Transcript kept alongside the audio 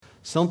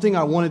Something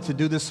I wanted to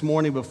do this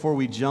morning before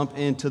we jump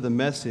into the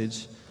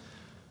message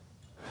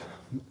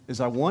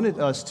is I wanted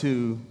us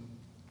to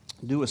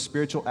do a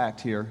spiritual act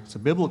here. It's a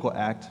biblical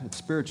act. It's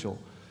spiritual.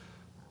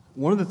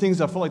 One of the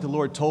things I feel like the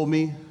Lord told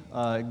me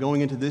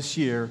going into this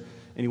year,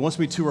 and He wants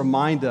me to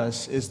remind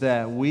us, is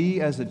that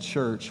we as a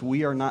church,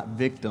 we are not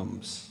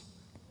victims.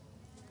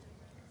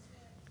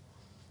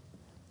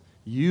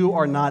 You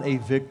are not a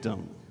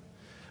victim.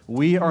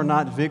 We are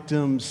not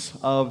victims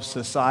of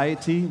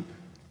society.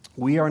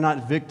 We are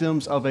not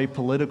victims of a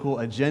political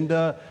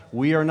agenda.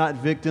 We are not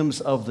victims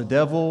of the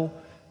devil.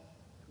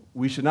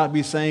 We should not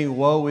be saying,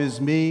 woe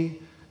is me.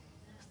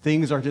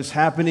 Things are just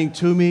happening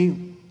to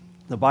me.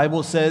 The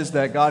Bible says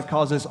that God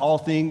causes all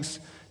things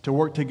to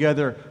work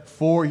together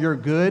for your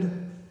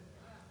good.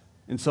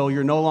 And so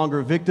you're no longer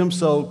a victim.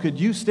 So could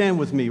you stand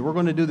with me? We're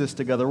going to do this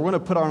together. We're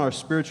going to put on our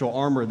spiritual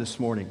armor this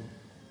morning.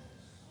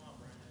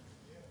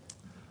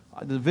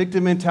 The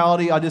victim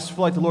mentality, I just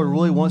feel like the Lord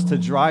really wants to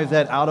drive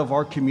that out of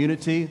our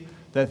community,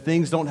 that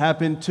things don't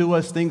happen to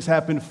us, things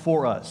happen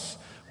for us.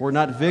 We're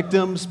not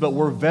victims, but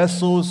we're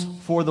vessels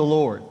for the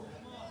Lord.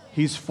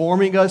 He's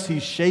forming us,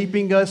 He's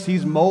shaping us,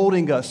 He's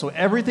molding us. So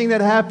everything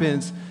that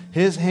happens,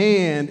 His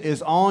hand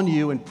is on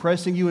you and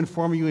pressing you and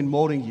forming you and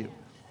molding you.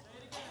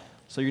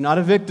 So you're not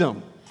a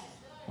victim.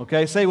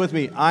 Okay, say it with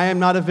me. I am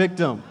not a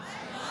victim.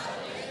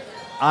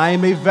 I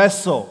am a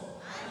vessel.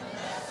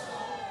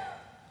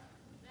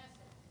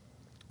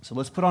 So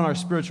let's put on our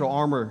spiritual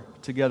armor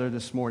together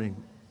this morning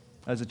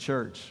as a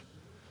church.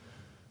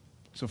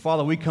 So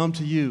Father, we come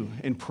to you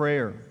in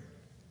prayer,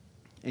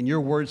 and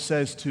your word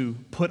says to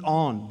put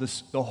on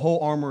the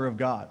whole armor of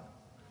God.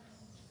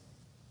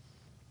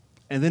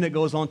 And then it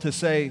goes on to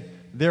say,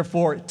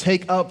 therefore,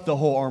 take up the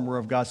whole armor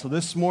of God. So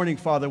this morning,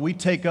 Father, we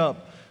take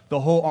up the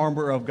whole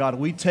armor of God.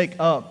 We take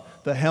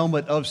up the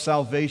helmet of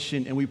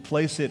salvation and we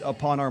place it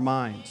upon our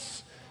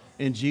minds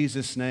in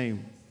Jesus'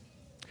 name.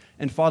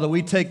 And Father,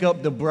 we take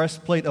up the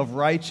breastplate of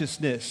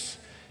righteousness,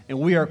 and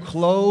we are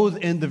clothed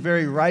in the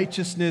very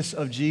righteousness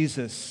of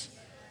Jesus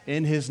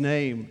in His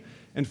name.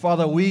 And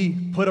Father, we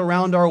put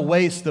around our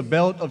waist the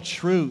belt of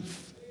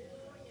truth.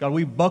 God,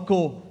 we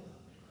buckle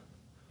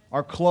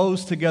our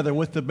clothes together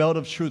with the belt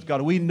of truth.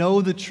 God, we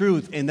know the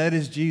truth, and that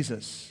is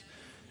Jesus.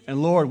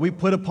 And Lord, we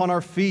put upon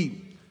our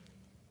feet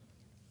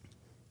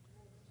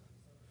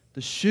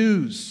the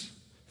shoes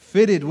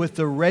fitted with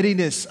the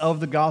readiness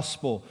of the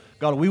gospel.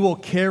 God, we will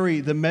carry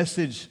the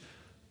message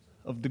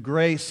of the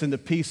grace and the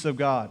peace of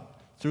God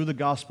through the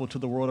gospel to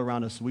the world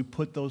around us. We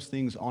put those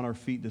things on our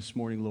feet this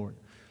morning, Lord.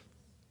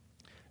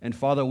 And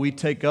Father, we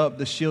take up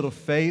the shield of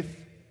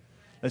faith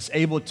that's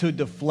able to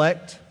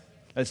deflect,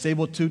 that's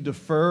able to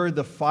defer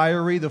the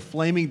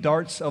flaming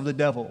darts of the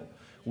devil.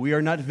 We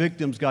are not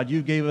victims, God.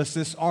 You gave us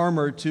this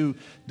armor to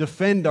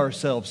defend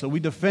ourselves. So we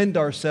defend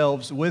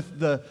ourselves with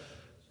the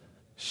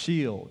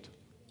shield.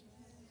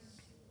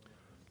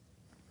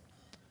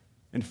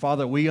 And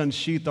Father, we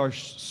unsheath our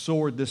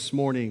sword this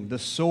morning, the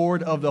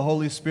sword of the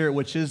Holy Spirit,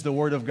 which is the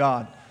Word of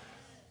God.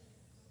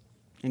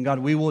 And God,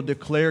 we will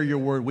declare your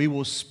word. We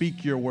will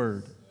speak your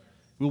word.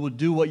 We will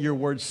do what your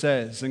word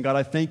says. And God,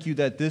 I thank you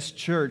that this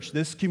church,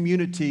 this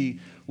community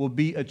will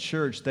be a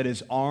church that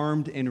is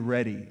armed and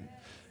ready.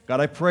 God,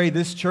 I pray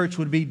this church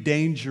would be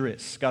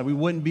dangerous. God, we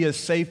wouldn't be a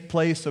safe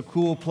place, a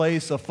cool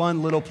place, a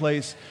fun little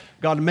place.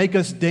 God, make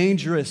us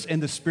dangerous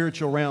in the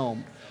spiritual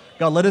realm.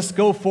 God, let us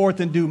go forth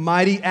and do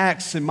mighty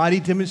acts and mighty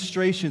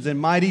demonstrations and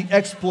mighty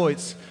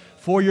exploits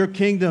for your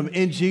kingdom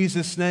in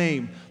Jesus'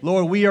 name.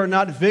 Lord, we are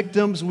not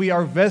victims. We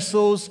are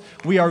vessels.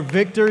 We are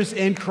victors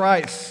in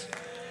Christ.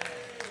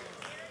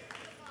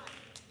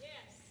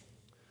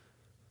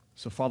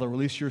 So, Father,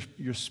 release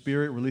your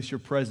spirit, release your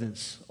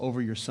presence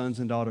over your sons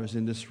and daughters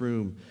in this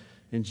room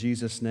in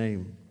Jesus'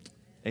 name.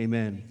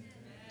 Amen.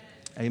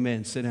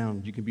 Amen. Sit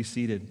down. You can be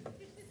seated.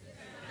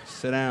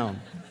 Sit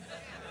down.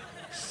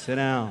 Sit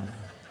down.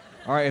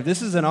 All right, if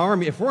this is an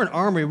army, if we're an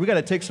army, we got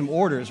to take some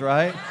orders,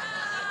 right?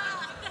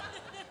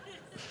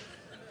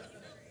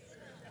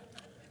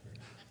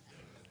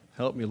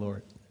 Help me,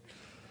 Lord.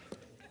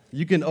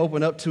 You can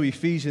open up to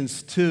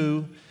Ephesians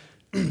 2.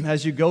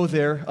 As you go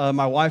there,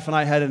 my wife and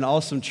I had an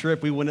awesome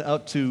trip. We went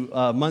up to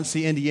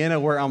Muncie, Indiana,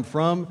 where I'm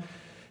from,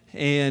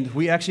 and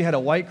we actually had a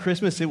white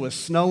Christmas. It was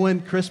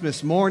snowing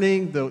Christmas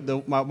morning.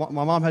 My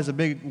mom has a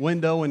big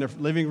window in the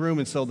living room,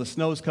 and so the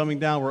snow's coming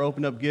down. We're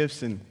opening up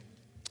gifts, and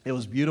it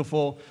was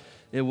beautiful.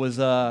 It was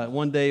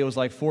one day it was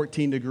like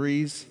 14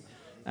 degrees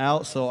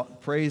out, so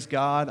praise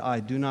God, I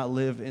do not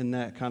live in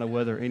that kind of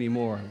weather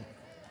anymore.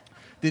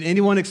 Did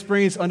anyone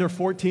experience under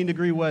 14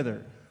 degree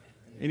weather?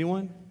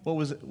 Anyone? What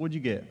was it? What'd you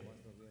get?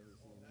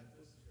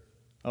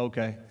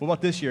 Okay. What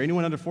about this year?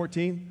 Anyone under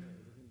 14?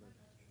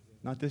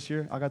 Not this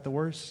year? I got the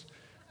worst?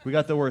 We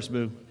got the worst,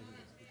 boo.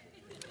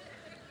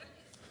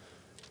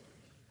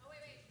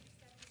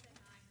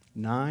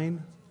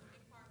 9?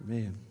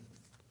 Man.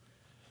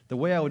 The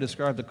way I would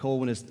describe the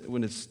cold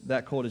when it's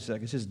that cold, it's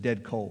like it's just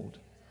dead cold.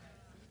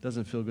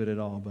 Doesn't feel good at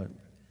all. But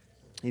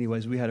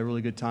anyways, we had a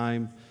really good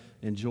time.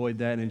 Enjoyed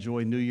that and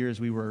enjoyed New Year's.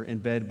 We were in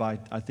bed by,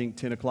 I think,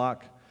 10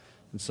 o'clock.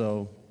 And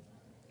so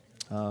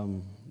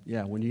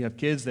Yeah, when you have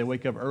kids, they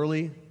wake up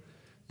early.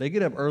 They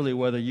get up early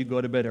whether you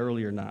go to bed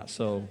early or not.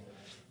 So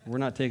we're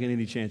not taking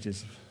any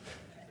chances.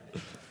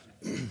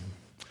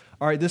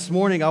 All right, this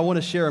morning I want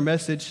to share a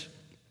message.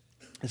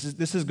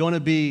 This is going to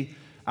be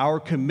our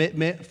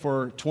commitment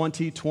for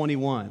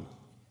 2021.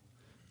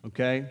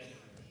 Okay?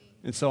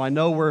 And so I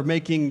know we're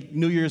making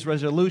New Year's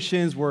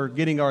resolutions. We're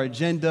getting our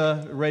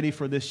agenda ready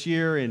for this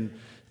year and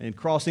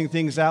crossing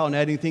things out and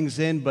adding things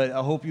in, but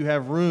I hope you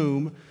have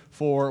room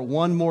for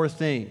one more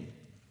thing.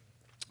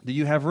 Do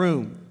you have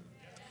room?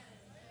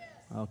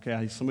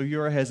 Okay, some of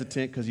you are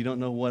hesitant because you don't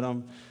know what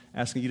I'm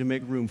asking you to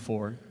make room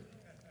for.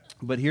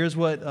 But here's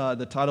what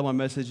the title of my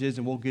message is,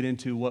 and we'll get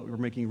into what we're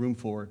making room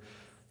for.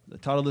 The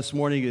title this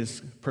morning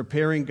is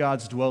Preparing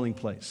God's Dwelling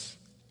Place.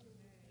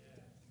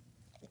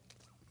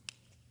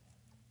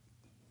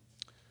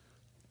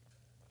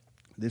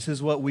 This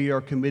is what we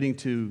are committing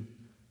to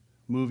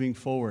moving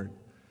forward.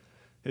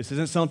 This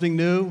isn't something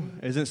new.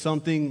 It isn't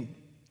something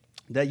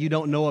that you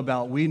don't know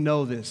about. We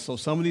know this. So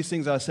some of these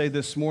things I say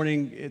this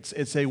morning,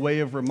 it's a way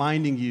of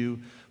reminding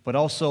you, but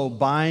also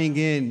buying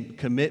in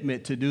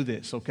commitment to do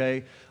this,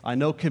 okay? I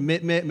know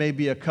commitment may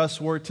be a cuss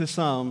word to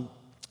some,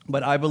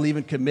 but I believe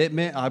in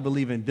commitment. I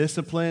believe in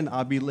discipline.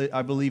 I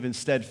believe in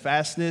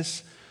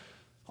steadfastness,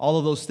 all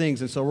of those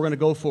things. And so we're going to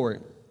go for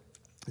it.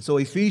 So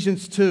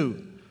Ephesians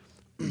 2,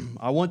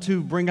 I want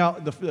to bring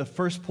out the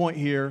first point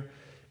here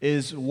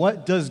is,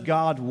 what does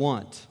God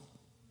want?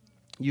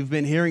 You've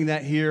been hearing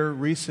that here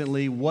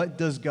recently. What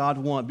does God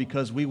want?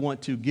 Because we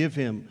want to give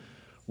him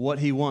what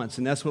he wants.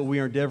 And that's what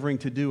we are endeavoring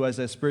to do as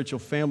a spiritual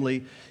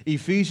family.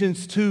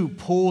 Ephesians 2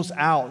 pulls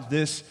out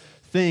this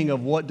thing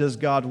of what does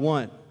God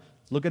want.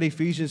 Look at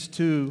Ephesians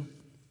 2,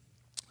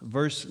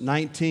 verse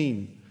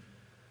 19.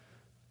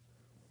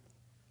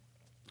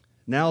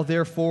 Now,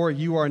 therefore,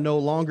 you are no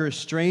longer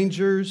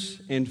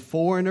strangers and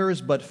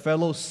foreigners, but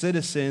fellow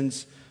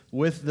citizens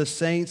with the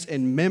saints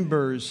and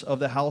members of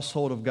the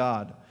household of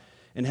God.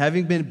 And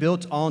having been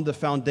built on the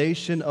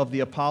foundation of the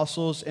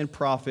apostles and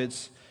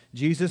prophets,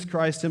 Jesus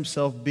Christ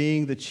himself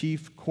being the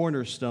chief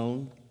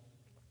cornerstone,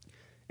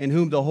 in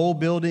whom the whole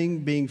building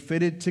being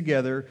fitted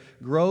together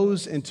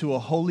grows into a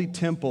holy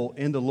temple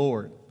in the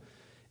Lord,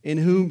 in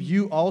whom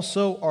you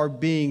also are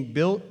being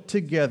built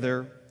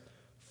together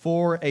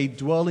for a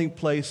dwelling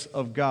place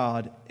of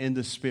God in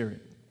the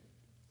Spirit.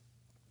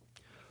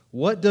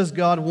 What does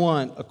God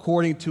want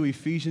according to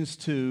Ephesians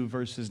 2,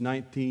 verses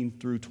 19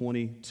 through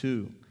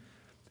 22?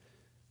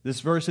 This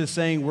verse is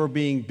saying we're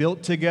being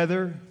built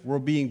together, we're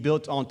being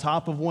built on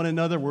top of one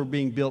another, we're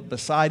being built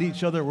beside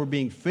each other, we're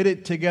being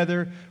fitted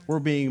together, we're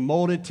being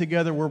molded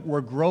together,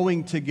 we're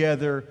growing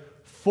together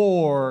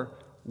for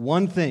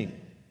one thing.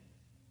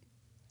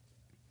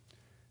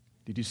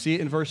 Did you see it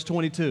in verse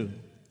 22?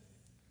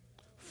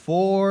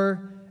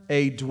 For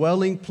a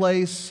dwelling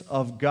place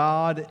of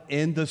God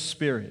in the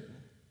Spirit.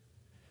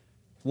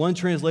 One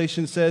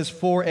translation says,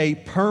 for a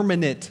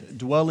permanent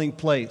dwelling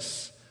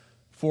place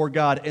for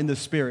God in the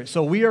Spirit.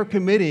 So we are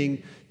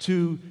committing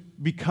to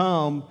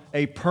become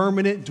a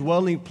permanent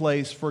dwelling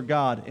place for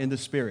God in the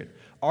Spirit.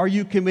 Are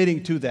you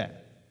committing to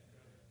that?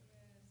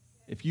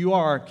 If you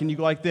are, can you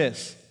go like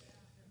this?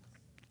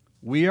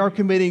 We are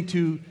committing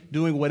to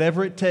doing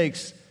whatever it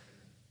takes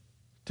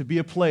to be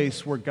a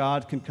place where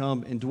God can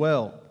come and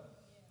dwell.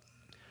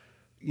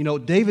 You know,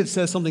 David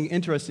says something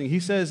interesting. He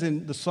says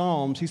in the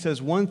Psalms, he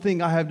says, one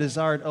thing I have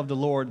desired of the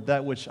Lord,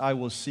 that which I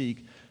will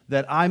seek,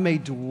 that I may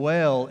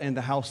dwell in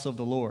the house of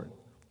the Lord.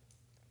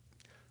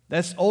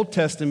 That's Old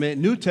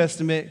Testament. New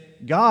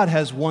Testament, God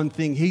has one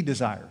thing he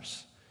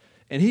desires.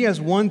 And he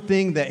has one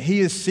thing that he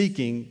is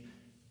seeking,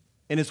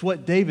 and it's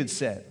what David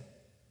said.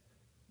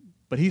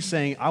 But he's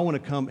saying, I want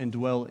to come and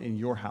dwell in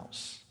your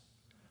house.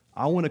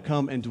 I want to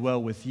come and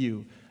dwell with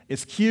you.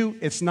 It's cute,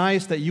 it's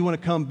nice that you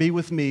want to come be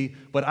with me,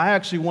 but I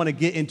actually want to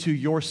get into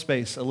your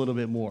space a little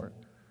bit more.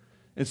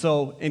 And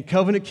so in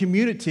covenant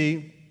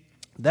community,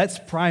 that's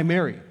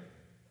primary.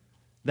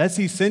 That's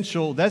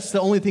essential. That's the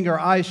only thing our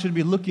eyes should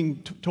be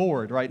looking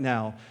toward right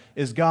now,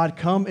 is God,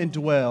 come and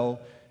dwell.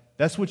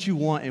 That's what you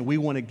want, and we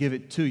want to give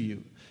it to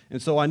you.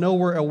 And so I know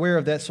we're aware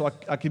of that, so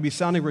I could be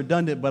sounding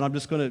redundant, but I'm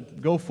just going to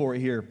go for it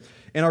here.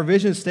 In our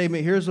vision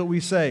statement, here's what we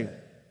say.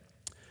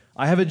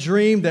 I have a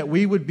dream that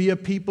we would be a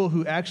people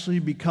who actually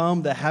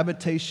become the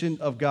habitation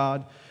of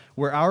God,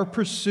 where our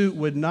pursuit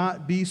would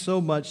not be so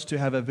much to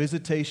have a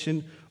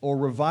visitation or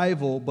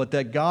revival, but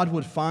that God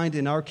would find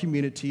in our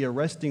community a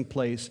resting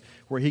place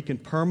where he can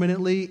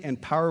permanently and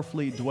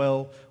powerfully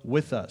dwell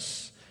with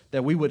us,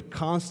 that we would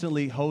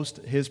constantly host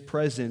his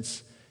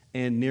presence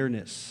and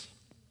nearness.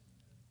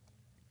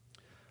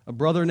 A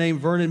brother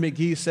named Vernon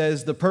McGee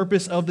says, the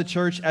purpose of the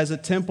church as a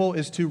temple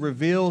is to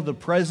reveal the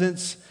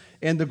presence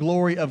and the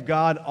glory of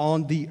God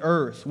on the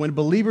earth. When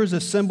believers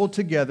assemble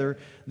together,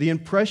 the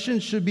impression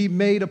should be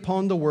made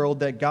upon the world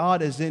that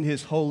God is in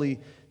his holy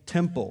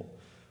temple.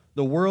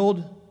 The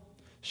world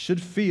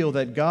should feel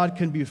that God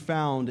can be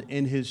found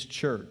in his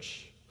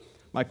church.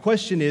 My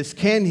question is,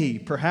 can he?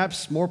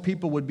 Perhaps more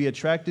people would be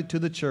attracted to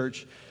the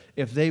church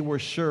if they were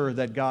sure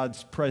that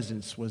God's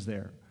presence was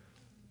there.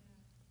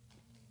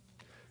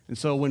 And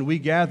so when we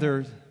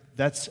gather,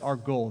 that's our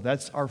goal.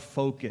 That's our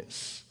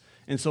focus.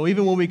 And so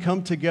even when we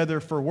come together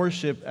for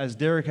worship, as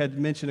Derek had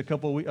mentioned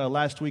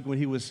last week when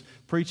he was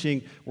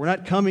preaching, we're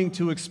not coming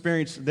to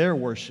experience their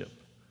worship.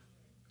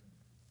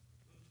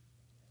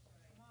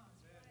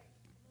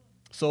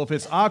 So if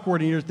it's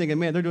awkward and you're thinking,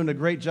 man, they're doing a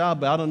great job,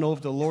 but I don't know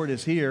if the Lord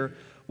is here,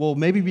 well,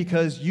 maybe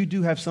because you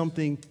do have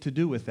something to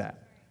do with that.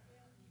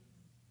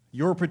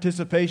 Your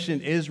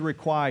participation is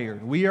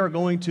required. We are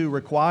going to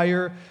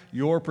require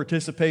your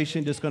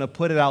participation, just going to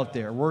put it out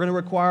there. We're going to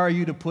require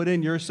you to put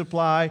in your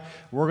supply.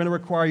 We're going to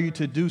require you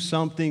to do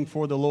something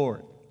for the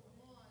Lord.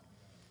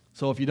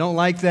 So if you don't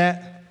like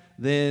that,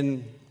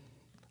 then,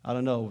 I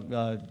don't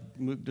know,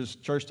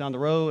 just church down the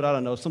road, I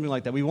don't know, something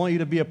like that. We want you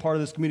to be a part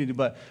of this community,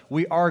 but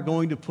we are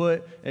going to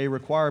put a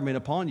requirement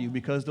upon you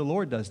because the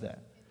Lord does that.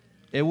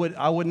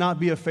 I would not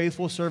be a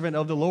faithful servant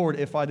of the Lord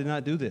if I did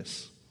not do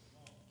this.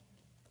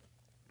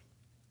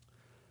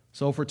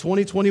 So for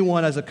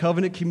 2021, as a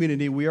covenant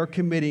community, we are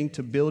committing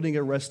to building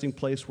a resting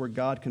place where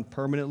God can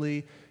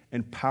permanently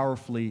and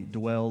powerfully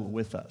dwell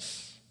with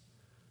us.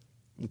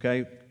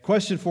 Okay?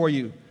 Question for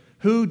you.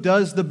 Who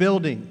does the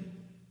building?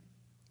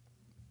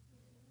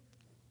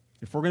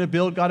 If we're going to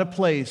build God a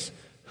place,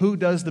 who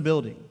does the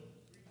building?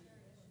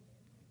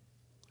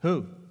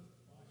 Who?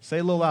 Say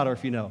a little louder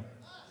if you know.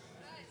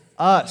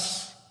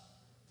 Us.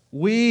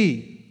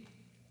 We.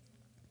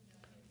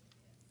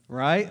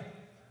 Right?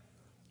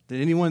 Did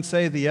anyone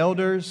say the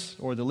elders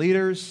or the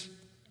leaders?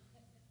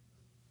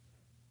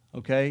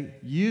 Okay,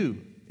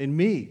 you and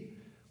me.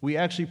 We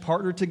actually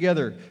partner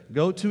together.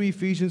 Go to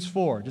Ephesians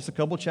 4, just a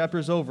couple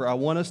chapters over. I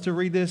want us to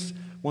read this.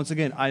 Once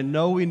again, I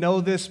know we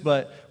know this,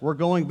 but we're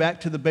going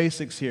back to the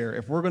basics here.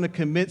 If we're going to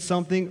commit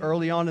something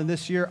early on in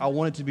this year, I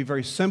want it to be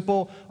very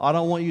simple. I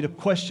don't want you to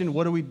question,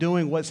 what are we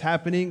doing, what's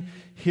happening?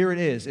 Here it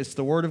is. It's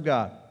the Word of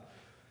God.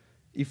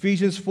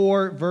 Ephesians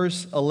 4,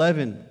 verse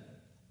 11.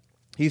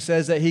 He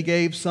says that he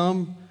gave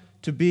some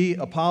to be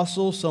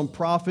apostles, some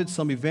prophets,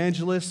 some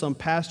evangelists, some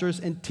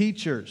pastors and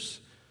teachers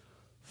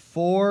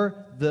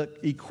for the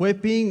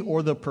equipping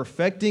or the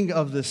perfecting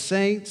of the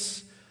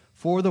saints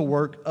for the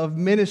work of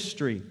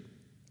ministry,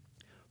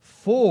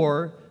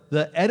 for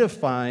the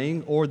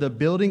edifying or the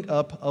building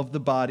up of the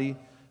body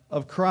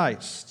of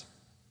Christ.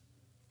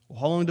 Well,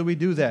 how long do we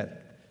do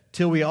that?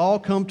 Till we all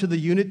come to the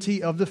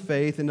unity of the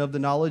faith and of the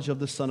knowledge of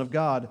the Son of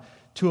God,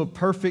 to a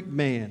perfect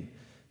man,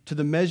 to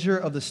the measure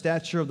of the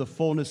stature of the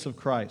fullness of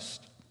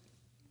Christ.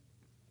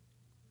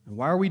 And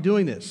why are we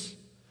doing this?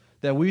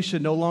 That we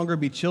should no longer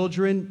be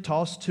children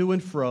tossed to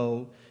and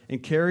fro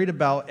and carried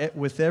about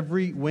with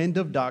every wind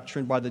of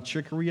doctrine by the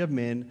trickery of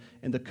men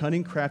and the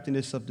cunning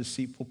craftiness of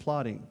deceitful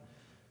plotting.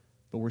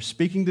 But we're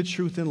speaking the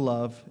truth in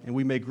love, and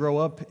we may grow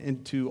up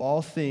into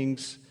all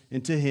things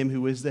into him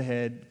who is the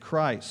head,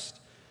 Christ,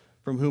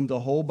 from whom the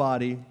whole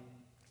body,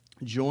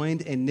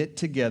 joined and knit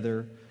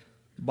together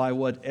by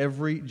what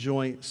every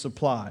joint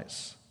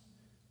supplies,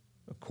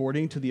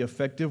 according to the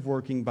effective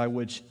working by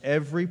which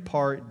every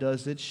part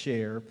does its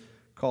share,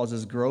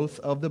 causes growth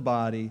of the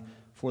body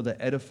for the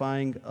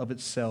edifying of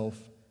itself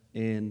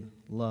in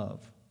love.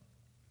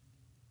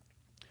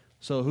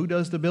 So who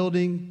does the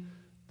building?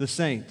 The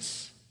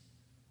saints.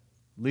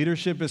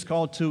 Leadership is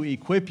called to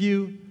equip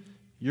you.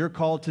 You're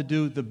called to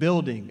do the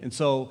building. And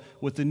so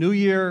with the new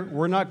year,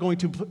 we're not going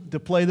to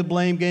play the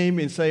blame game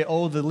and say,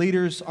 oh, the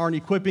leaders aren't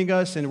equipping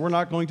us, and we're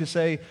not going to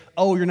say,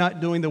 oh, you're not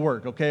doing the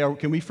work, okay? Or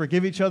can we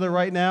forgive each other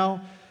right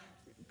now?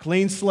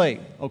 Clean slate.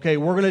 Okay,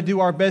 we're going to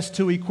do our best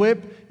to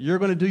equip. You're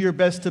going to do your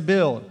best to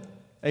build.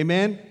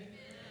 Amen?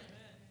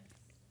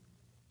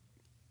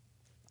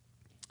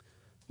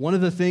 One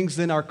of the things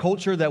in our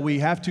culture that we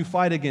have to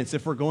fight against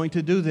if we're going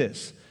to do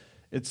this,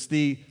 it's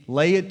the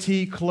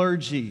laity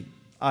clergy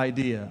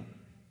idea.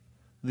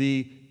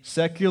 The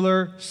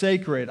secular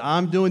sacred.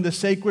 I'm doing the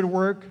sacred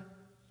work.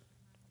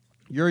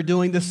 You're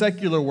doing the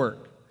secular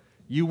work.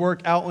 You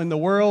work out in the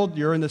world.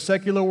 You're in the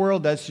secular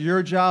world. That's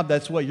your job.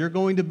 That's what you're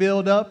going to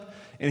build up.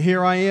 And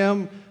here I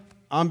am.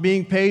 I'm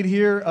being paid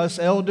here. Us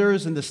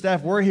elders and the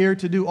staff, we're here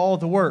to do all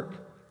the work.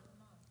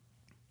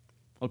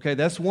 Okay,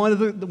 that's one of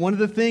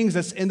the things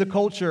that's in the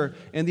culture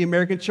in the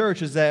American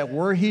church is that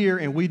we're here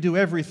and we do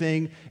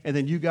everything, and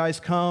then you guys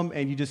come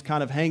and you just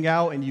kind of hang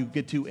out and you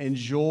get to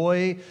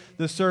enjoy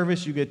the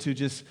service. You get to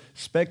just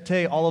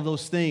spectate all of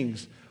those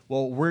things.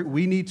 Well,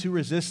 we need to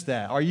resist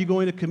that. Are you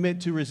going to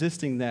commit to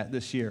resisting that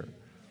this year?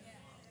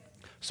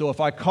 So if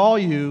I call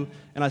you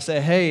and I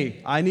say,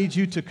 hey, I need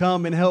you to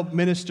come and help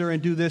minister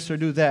and do this or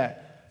do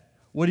that,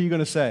 what are you going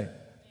to say?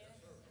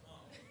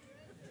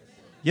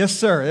 Yes,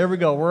 sir. There we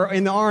go. We're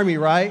in the army,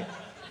 right?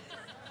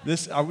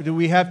 Do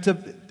we have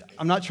to,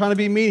 I'm not trying to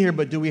be mean here,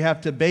 but do we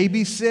have to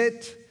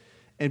babysit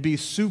and be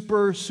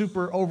super,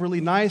 super overly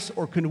nice,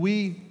 or can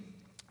we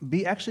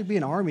actually be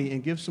an army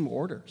and give some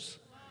orders?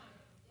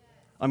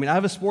 I mean, I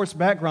have a sports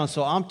background,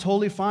 so I'm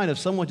totally fine if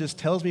someone just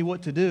tells me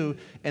what to do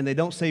and they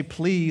don't say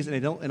please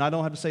and I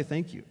don't have to say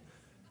thank you.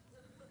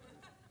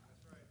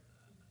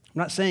 I'm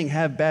not saying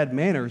have bad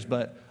manners,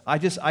 but I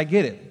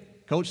get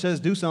it. Coach says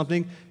do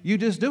something, you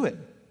just do it.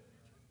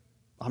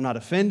 I'm not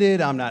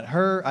offended. I'm not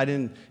hurt.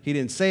 He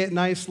didn't say it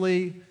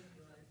nicely.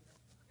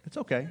 It's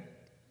okay.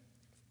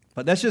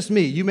 But that's just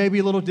me. You may be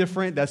a little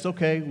different. That's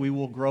okay. We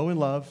will grow in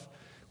love.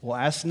 We'll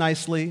ask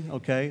nicely,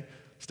 okay?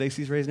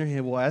 Stacy's raising her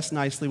hand. We'll ask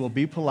nicely. We'll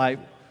be polite.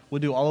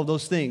 We'll do all of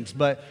those things.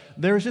 But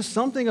there's just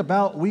something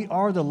about we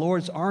are the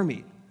Lord's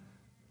army.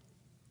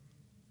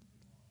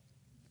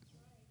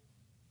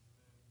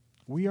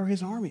 We are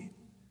his army.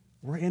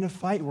 We're in a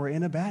fight. We're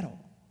in a battle.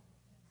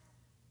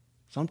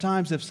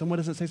 Sometimes if someone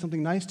doesn't say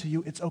something nice to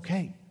you, it's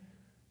okay.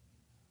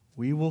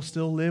 We will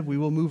still live. We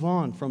will move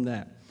on from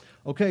that.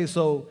 Okay,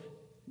 so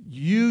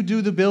you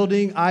do the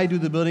building, I do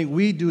the building,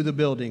 we do the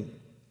building.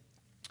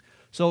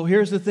 So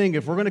here's the thing.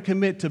 If we're going to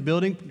commit to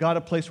building God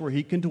a place where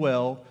he can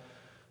dwell,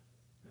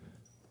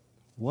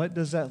 what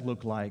does that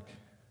look like?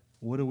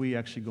 What are we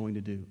actually going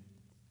to do?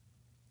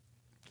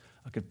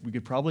 We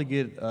could probably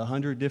get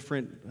 100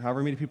 different,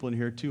 however many people in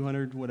here,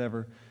 200,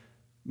 whatever,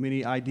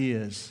 many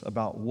ideas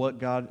about what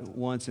God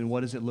wants and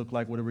what does it look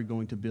like, what are we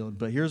going to build.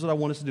 But here's what I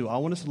want us to do. I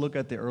want us to look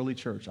at the early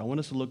church. I want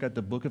us to look at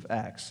the book of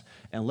Acts,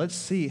 and let's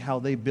see how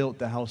they built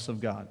the house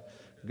of God.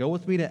 Go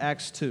with me to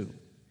Acts 2.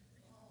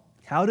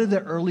 How did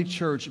the early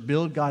church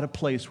build God a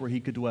place where he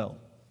could dwell?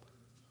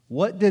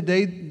 What did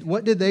they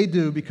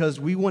do? Because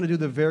we want to do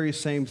the very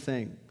same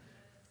thing.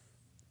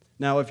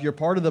 Now, if you're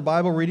part of the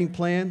Bible reading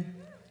plan,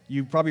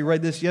 you probably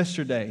read this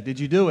yesterday. Did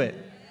you do it?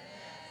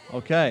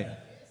 Okay.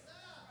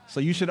 So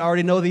you should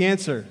already know the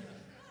answer.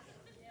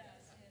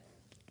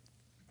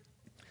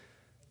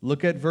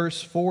 Look at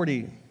verse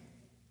 40.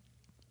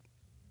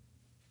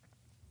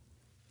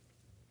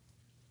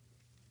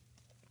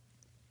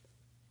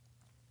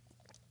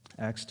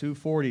 Acts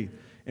 2:40.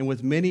 And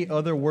with many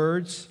other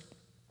words,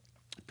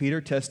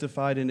 Peter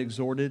testified and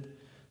exhorted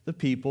the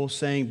people,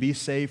 saying, "Be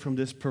saved from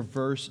this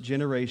perverse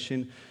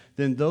generation."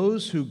 Then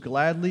those who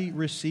gladly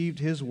received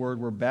his word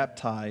were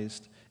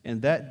baptized,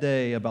 and that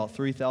day about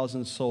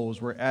 3,000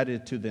 souls were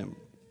added to them.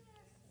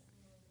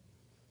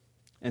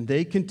 And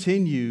they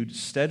continued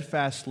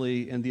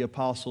steadfastly in the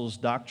apostles'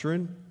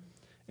 doctrine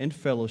and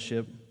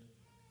fellowship,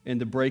 in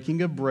the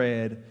breaking of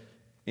bread,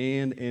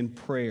 and in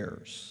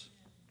prayers.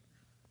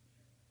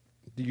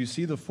 Do you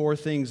see the four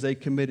things they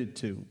committed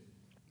to?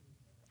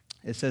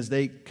 It says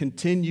they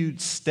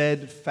continued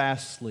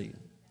steadfastly.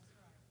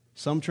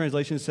 Some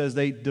translation says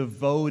they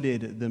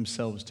devoted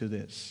themselves to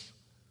this.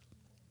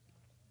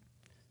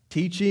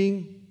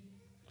 Teaching,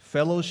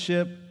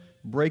 fellowship,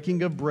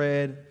 breaking of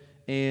bread,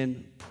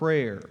 and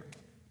prayer.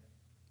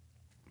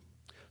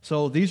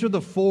 So these are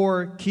the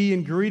four key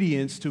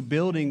ingredients to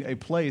building a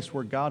place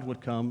where God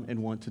would come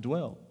and want to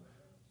dwell.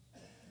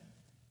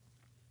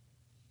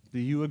 Do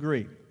you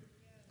agree?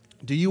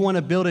 Do you want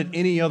to build it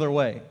any other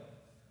way?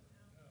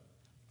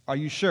 Are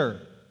you sure?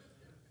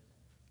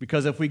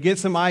 Because if we get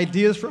some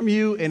ideas from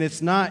you and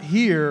it's not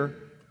here,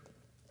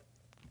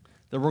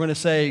 then we're going to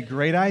say,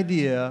 great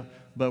idea,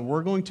 but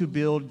we're going to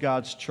build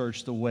God's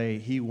church the way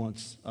he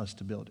wants us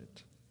to build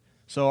it.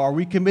 So are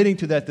we committing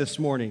to that this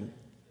morning?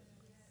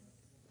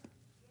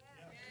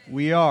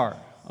 We are.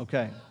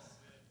 Okay.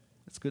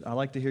 That's good. I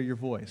like to hear your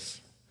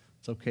voice.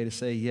 It's okay to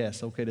say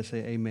yes. Okay to say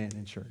amen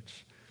in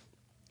church.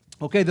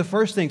 Okay, the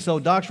first thing, so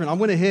doctrine. I'm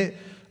going to hit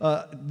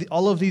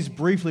all of these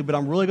briefly, but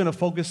I'm really going to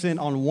focus in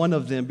on one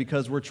of them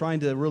because we're trying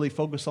to really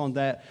focus on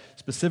that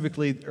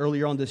specifically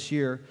earlier on this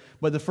year.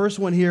 But the first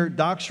one here,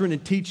 doctrine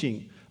and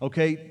teaching.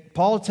 Okay,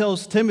 Paul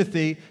tells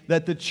Timothy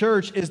that the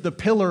church is the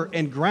pillar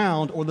and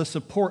ground or the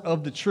support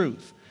of the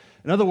truth.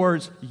 In other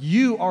words,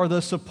 you are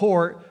the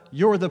support,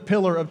 you're the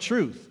pillar of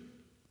truth.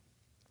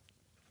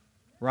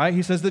 Right?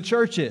 He says the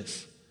church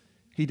is.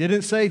 He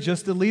didn't say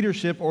just the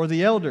leadership or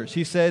the elders.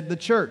 He said the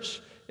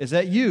church. Is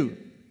that you?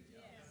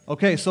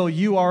 Okay, so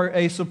you are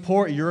a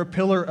support, you're a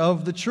pillar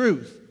of the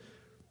truth.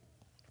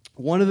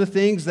 One of the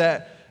things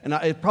that, and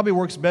it probably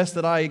works best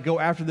that I go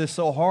after this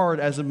so hard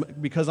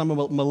because I'm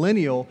a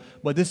millennial,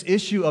 but this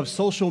issue of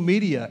social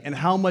media and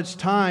how much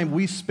time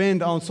we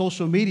spend on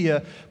social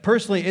media,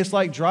 personally, it's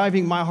like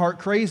driving my heart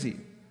crazy.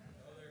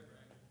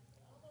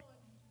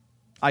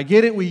 I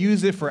get it, we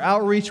use it for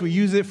outreach, we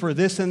use it for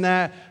this and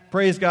that.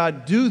 Praise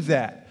God, do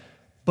that.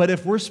 But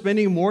if we're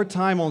spending more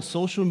time on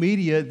social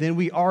media than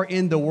we are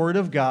in the Word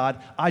of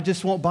God, I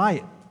just won't buy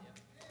it.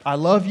 I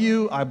love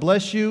you, I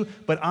bless you,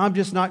 but I'm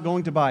just not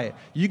going to buy it.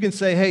 You can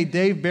say, hey,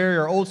 Dave, Barry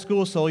are old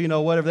school, so,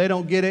 whatever, they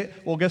don't get it.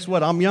 Well, guess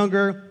what? I'm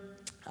younger.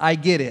 I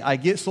get it. I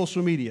get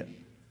social media.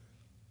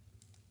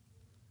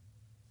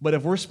 But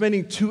if we're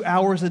spending 2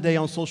 hours a day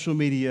on social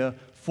media,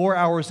 4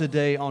 hours a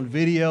day on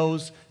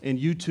videos and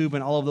YouTube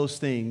and all of those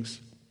things,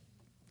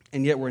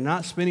 and yet we're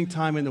not spending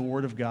time in the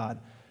Word of God,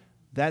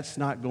 that's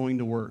not going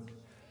to work.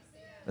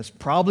 That's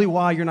probably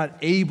why you're not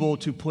able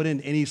to put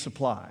in any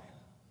supply,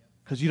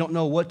 because you don't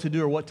know what to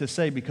do or what to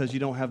say because you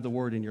don't have the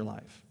Word in your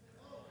life.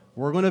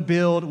 We're going to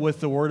build with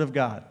the Word of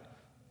God.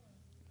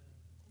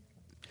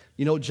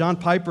 John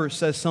Piper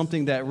says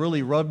something that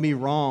really rubbed me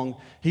wrong.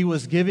 He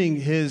was giving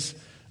his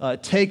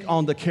take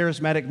on the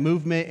charismatic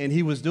movement, and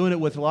he was doing it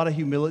with a lot of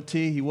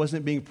humility. He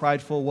wasn't being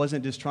prideful,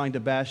 wasn't just trying to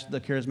bash the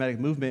charismatic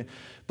movement.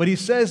 But he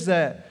says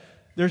that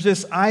There's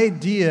this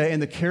idea in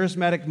the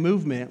charismatic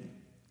movement,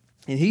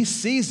 and he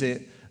sees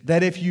it,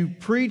 that if you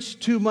preach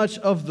too much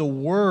of the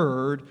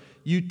word,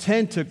 you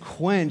tend to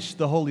quench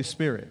the Holy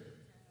Spirit.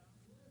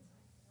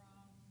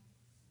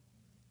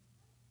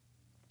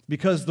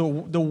 Because the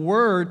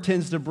word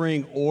tends to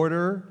bring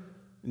order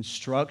and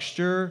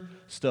structure,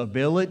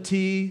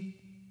 stability,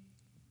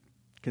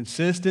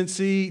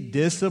 consistency,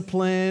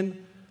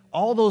 discipline,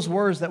 all those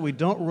words that we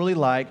don't really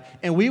like,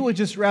 and we would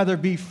just rather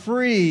be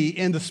free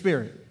in the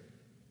Spirit.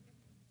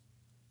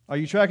 Are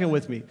you tracking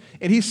with me?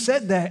 And he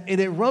said that, and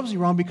it rubs me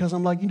wrong because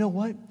I'm like, you know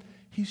what?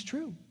 He's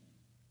true.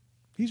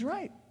 He's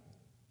right.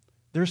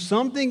 There's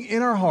something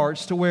in our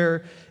hearts to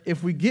where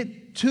if we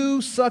get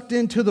too sucked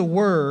into the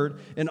Word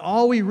and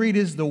all we read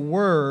is the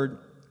Word,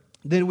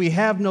 then we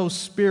have no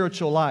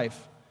spiritual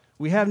life.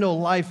 We have no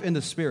life in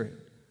the Spirit.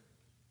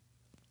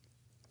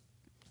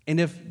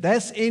 And if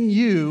that's in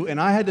you, and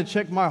I had to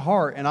check my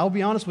heart, and I'll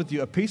be honest with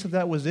you, a piece of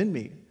that was in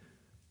me.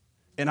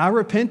 And I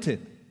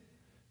repented.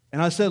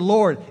 And I said,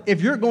 Lord,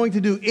 if you're going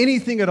to do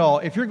anything at all,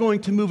 if you're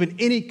going to move in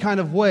any kind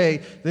of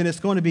way, then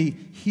it's going to be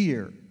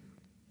here.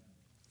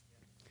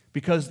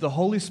 Because the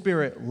Holy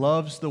Spirit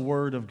loves the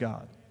Word of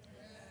God.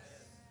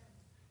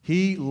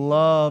 He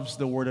loves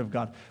the Word of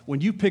God. When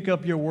you pick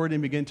up your Word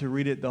and begin to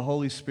read it, the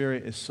Holy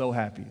Spirit is so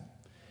happy.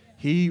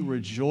 He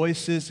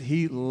rejoices.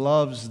 He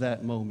loves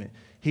that moment.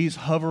 He's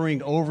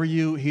hovering over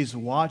you. He's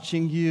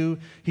watching you.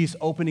 He's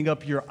opening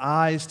up your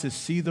eyes to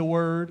see the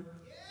Word.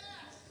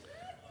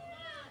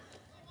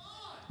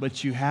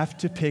 But you have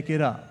to pick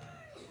it up.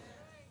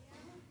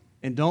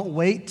 And don't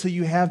wait till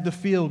you have the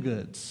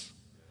feel-goods.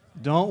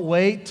 Don't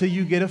wait till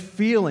you get a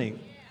feeling.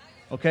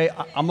 Okay,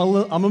 I'm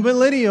a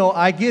millennial.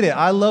 I get it.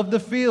 I love the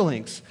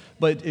feelings.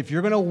 But if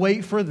you're going to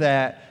wait for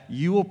that,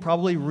 you will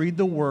probably read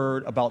the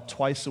Word about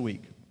twice a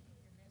week.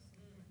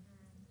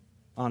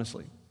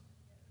 Honestly.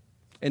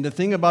 And the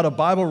thing about a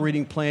Bible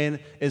reading plan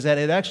is that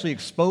it actually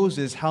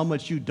exposes how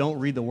much you don't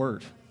read the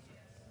Word.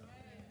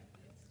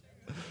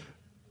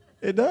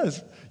 It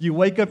does. You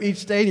wake up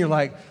each day and you're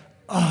like,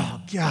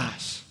 oh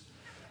gosh,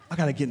 I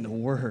got to get in the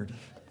Word.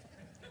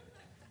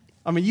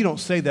 I mean, you don't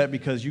say that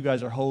because you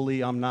guys are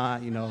holy, I'm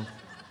not, you know.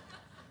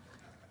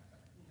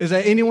 Is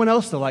there anyone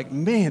else that like,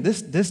 man,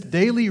 this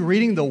daily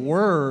reading the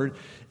Word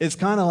is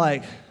kind of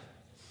like,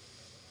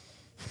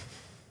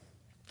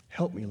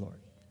 help me, Lord.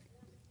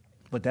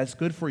 But that's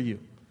good for you.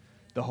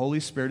 The Holy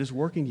Spirit is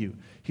working you.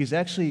 He's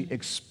actually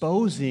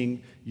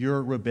exposing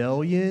your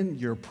rebellion,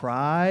 your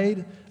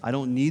pride. I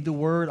don't need the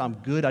Word. I'm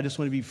good. I just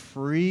want to be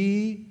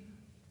free.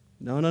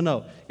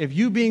 No. If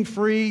you being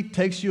free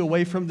takes you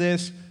away from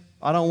this,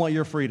 I don't want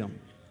your freedom.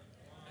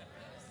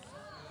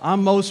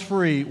 I'm most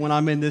free when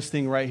I'm in this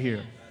thing right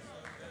here.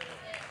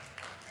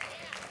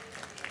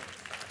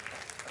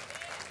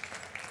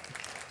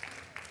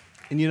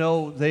 And you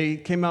know, they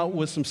came out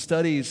with some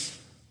studies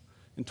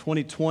in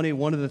 2020.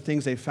 One of the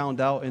things they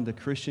found out in the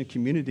Christian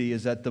community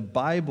is that the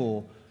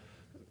Bible,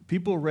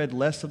 people read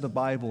less of the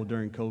Bible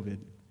during COVID.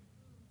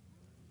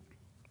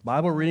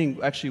 Bible reading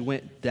actually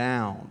went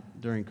down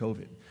during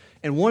COVID.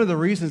 And one of the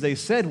reasons they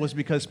said was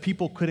because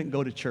people couldn't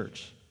go to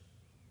church.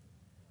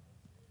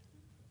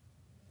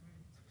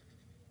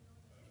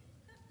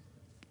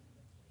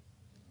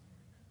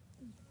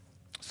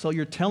 So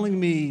you're telling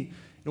me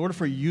in order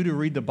for you to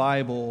read the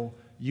Bible,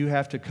 you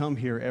have to come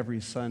here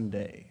every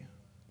Sunday.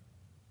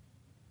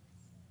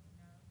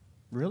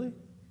 Really?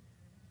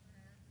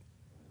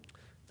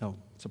 No,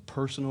 it's a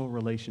personal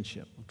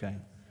relationship, okay?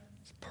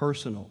 It's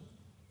personal.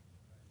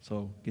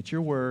 So get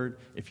your Word.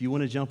 If you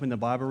want to jump in the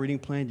Bible reading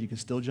plan, you can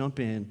still jump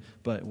in,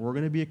 but we're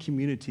going to be a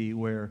community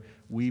where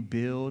we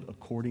build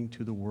according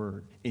to the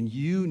Word. And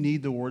you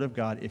need the Word of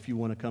God if you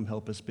want to come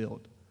help us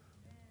build.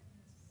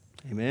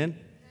 Amen?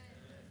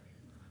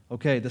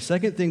 Okay, the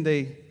second thing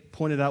they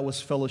pointed out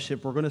was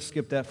fellowship. We're going to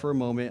skip that for a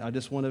moment. I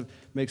just want to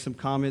make some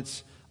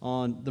comments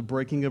on the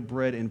breaking of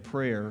bread and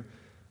prayer.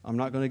 I'm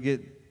not going to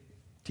get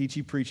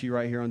teachy-preachy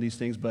right here on these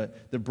things,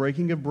 but the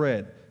breaking of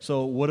bread.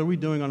 So what are we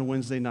doing on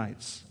Wednesday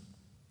nights?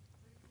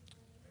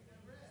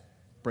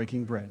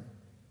 Breaking bread.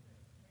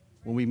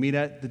 When we meet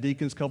at the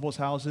deacons' couples'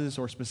 houses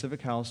or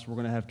specific house, we're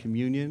going to have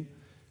communion.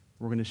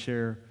 We're going to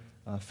share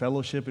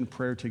fellowship and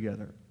prayer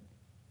together.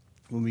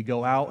 When we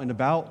go out and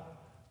about,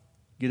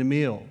 get a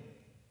meal.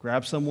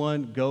 Grab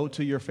someone, go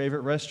to your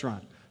favorite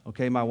restaurant.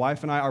 Okay, my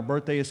wife and I, our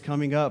birthday is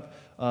coming up.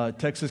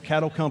 Texas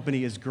Cattle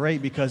Company is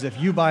great because if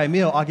you buy a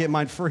meal, I'll get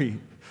mine free.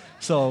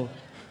 So,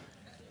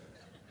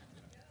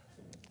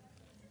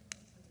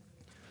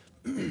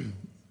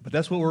 but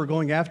that's what we're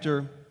going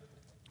after,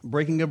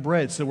 breaking of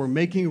bread. So we're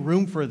making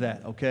room for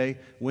that, okay?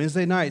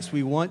 Wednesday nights,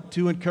 we want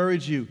to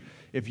encourage you.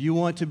 If you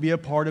want to be a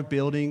part of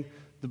building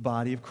the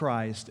body of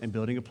Christ and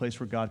building a place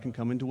where God can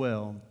come and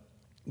dwell,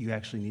 you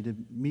actually need to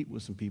meet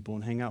with some people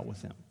and hang out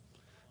with them.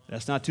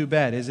 That's not too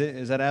bad, is it?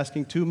 Is that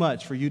asking too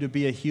much for you to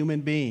be a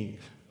human being?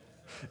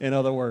 In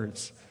other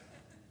words,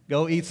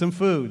 go eat some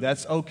food.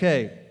 That's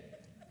okay.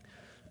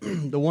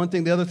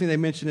 The other thing they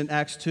mentioned in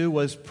Acts 2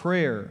 was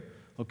prayer.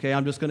 Okay,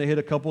 I'm just going to hit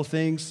a couple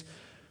things.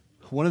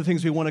 one of the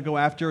things we want to go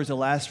after is the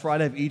last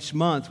Friday of each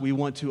month, we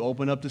want to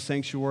open up the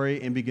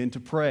sanctuary and begin to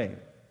pray.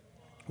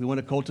 We want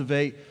to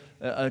cultivate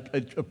a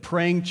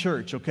praying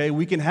church, okay?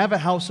 We can have a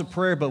house of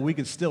prayer, but we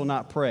can still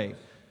not pray.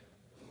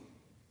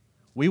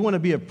 We want to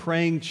be a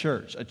praying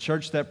church, a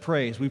church that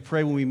prays. We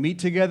pray when we meet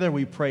together.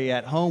 We pray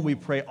at home. We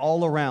pray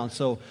all around.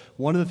 So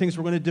one of the things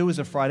we're going to do is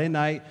a Friday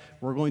night,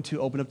 we're going to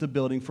open up the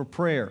building for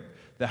prayer.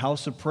 The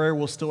house of prayer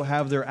will still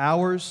have their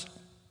hours.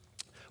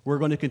 We're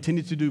going to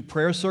continue to do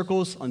prayer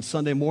circles on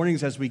Sunday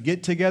mornings as we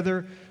get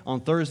together. On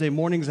Thursday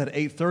mornings at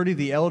 8:30,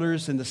 the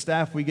elders and the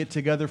staff, we get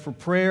together for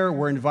prayer.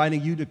 We're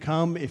inviting you to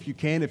come if you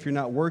can, if you're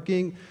not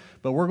working.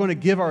 But we're going to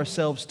give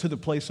ourselves to the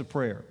place of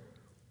prayer.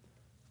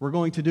 We're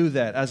going to do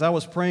that. As I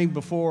was praying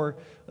before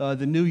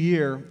the new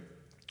year,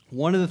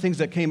 one of the things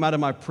that came out of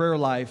my prayer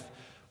life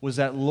was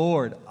that,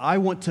 Lord, I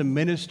want to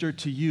minister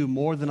to you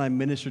more than I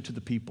minister to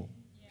the people.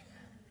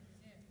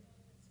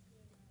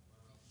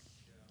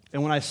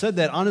 And when I said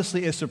that,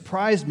 honestly, it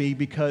surprised me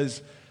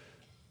because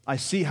I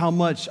see how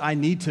much I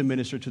need to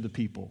minister to the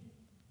people.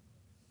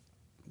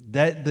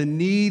 That the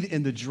need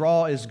and the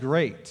draw is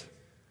great.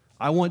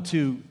 I want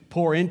to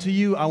pour into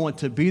you. I want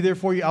to be there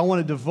for you. I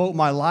want to devote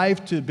my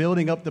life to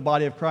building up the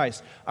body of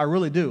Christ. I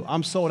really do.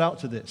 I'm sold out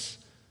to this.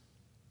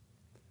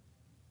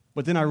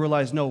 But then I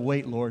realized, no,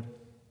 wait, Lord.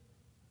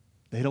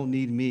 They don't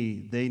need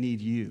me. They need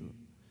you.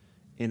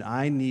 And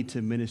I need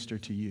to minister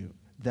to you.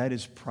 That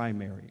is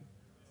primary.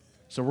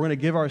 So we're going to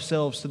give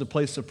ourselves to the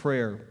place of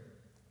prayer.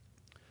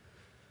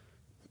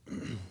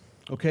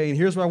 Okay, and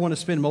here's where I want to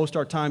spend most of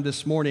our time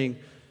this morning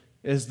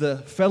is the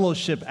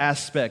fellowship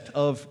aspect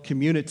of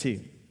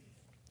community.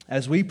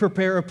 As we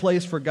prepare a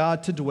place for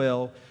God to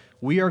dwell,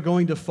 we are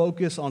going to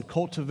focus on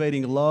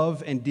cultivating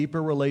love and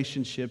deeper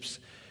relationships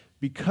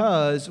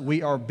because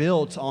we are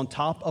built on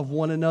top of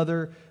one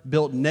another,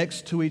 built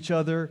next to each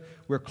other,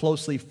 we're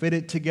closely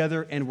fitted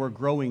together, and we're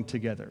growing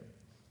together.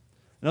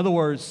 In other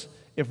words,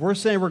 if we're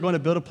saying we're going to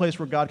build a place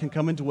where God can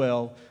come and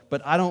dwell,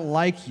 but I don't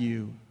like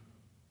you,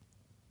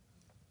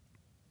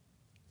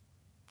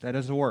 that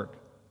doesn't work,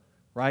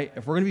 right?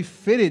 If we're going to be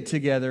fitted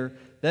together,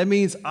 that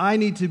means I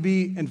need to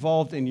be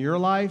involved in your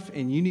life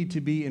and you need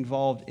to be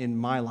involved in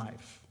my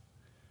life.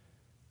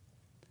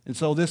 And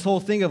so this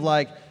whole thing of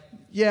like,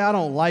 yeah, I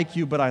don't like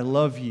you, but I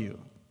love you.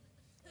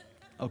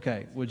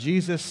 Okay, would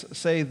Jesus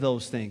say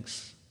those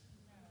things?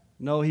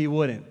 No, he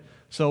wouldn't.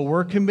 So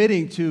we're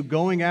committing to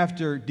going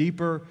after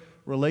deeper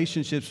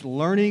relationships,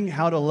 learning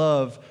how to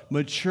love,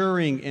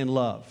 maturing in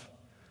love.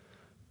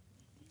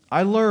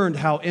 I learned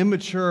how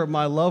immature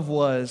my love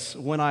was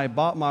when I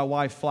bought my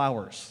wife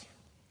flowers.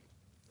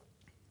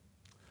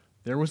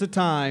 There was a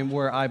time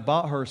where I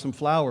bought her some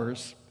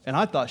flowers, and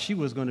I thought she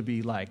was going to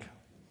be like,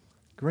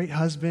 great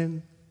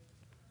husband,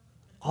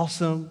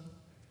 awesome,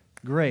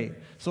 great.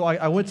 So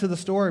I went to the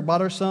store, I bought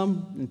her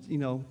some,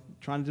 and,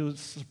 trying to do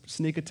a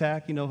sneak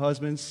attack,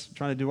 husbands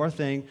trying to do our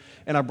thing.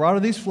 And I brought her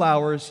these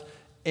flowers,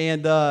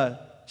 and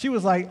she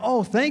was like,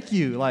 oh, thank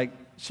you. Like,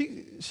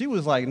 she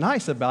was like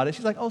nice about it.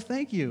 She's like, oh,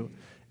 thank you.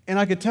 And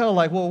I could tell,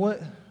 like, well,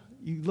 what?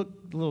 You look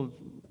a little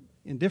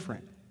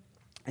indifferent.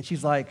 And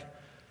she's like,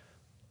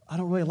 I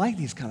don't really like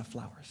these kind of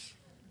flowers.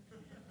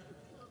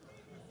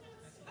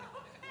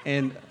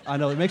 And I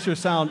know it makes her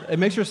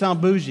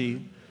sound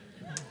bougie.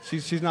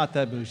 She's not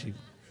that bougie.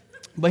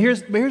 But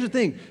here's the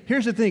thing.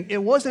 Here's the thing.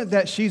 It wasn't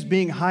that she's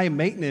being high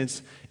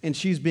maintenance and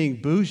she's being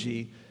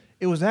bougie.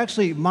 It was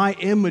actually my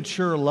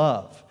immature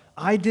love.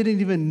 I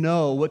didn't even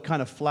know what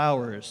kind of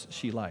flowers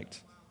she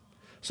liked.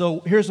 So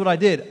here's what I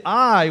did.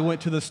 I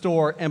went to the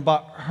store and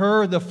bought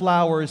her the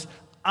flowers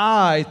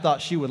I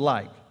thought she would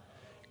like,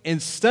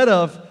 instead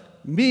of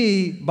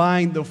me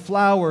buying the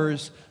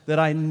flowers that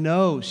I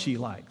know she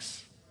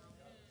likes.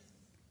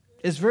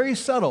 It's very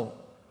subtle,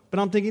 but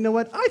I'm thinking, you know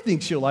what? I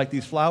think she'll like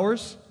these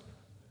flowers.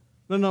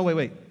 No,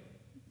 wait.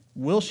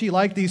 Will she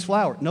like these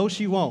flowers? No,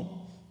 she won't.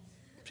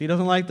 She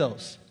doesn't like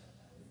those.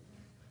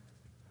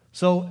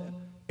 So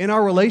in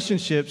our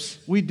relationships,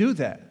 we do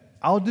that.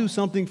 I'll do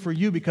something for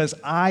you because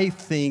I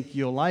think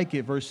you'll like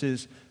it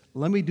versus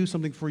let me do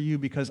something for you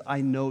because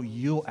I know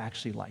you'll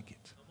actually like it.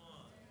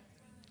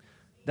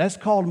 That's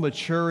called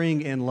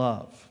maturing in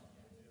love.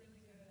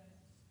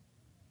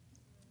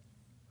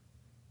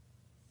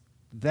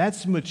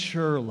 That's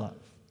mature love.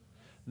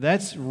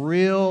 That's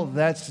real,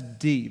 that's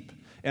deep.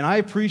 And I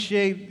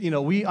appreciate,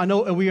 I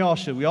know, and we all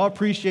should. We all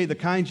appreciate the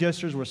kind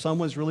gestures where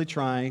someone's really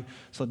trying.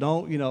 So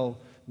don't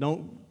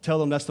tell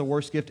them that's the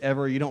worst gift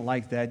ever. You don't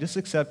like that. Just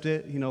accept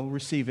it,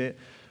 receive it.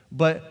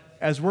 But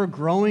as we're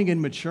growing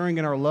and maturing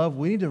in our love,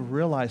 we need to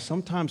realize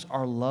sometimes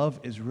our love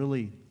is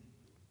really,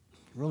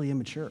 really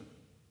immature.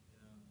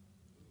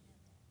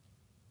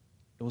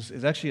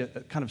 It's actually a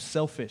kind of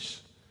selfish.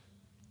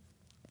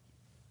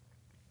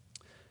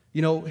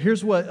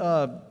 Here's what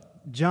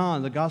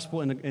John, the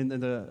gospel and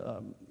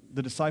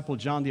the disciple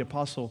John the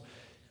apostle,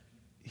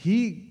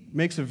 he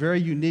makes a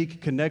very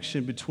unique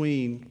connection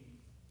between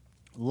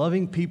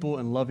loving people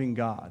and loving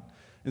God.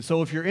 And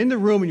so if you're in the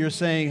room and you're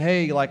saying,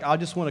 hey, I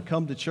just want to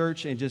come to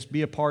church and just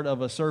be a part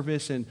of a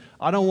service and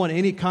I don't want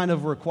any kind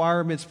of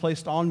requirements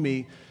placed on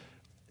me,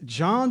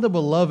 John the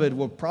Beloved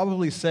will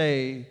probably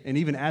say and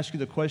even ask you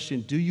the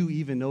question, do you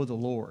even know the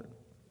Lord?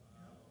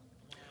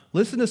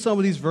 Listen to some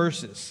of these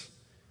verses.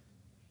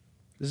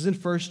 This is in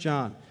 1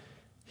 John.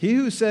 He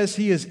who says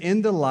he is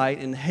in the light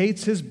and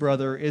hates his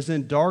brother is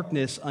in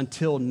darkness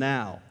until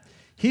now.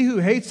 He who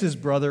hates his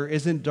brother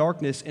is in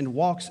darkness and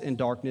walks in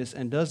darkness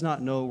and does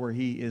not know where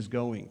he is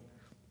going.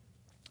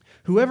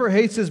 Whoever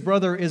hates his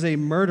brother is a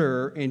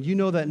murderer, and you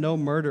know that no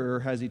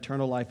murderer has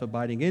eternal life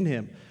abiding in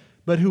him.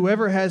 But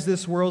whoever has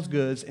this world's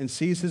goods and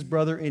sees his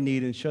brother in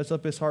need and shuts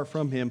up his heart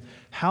from him,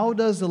 how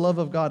does the love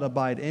of God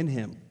abide in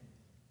him?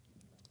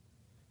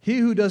 He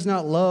who does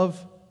not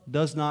love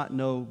does not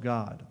know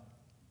God.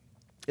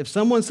 If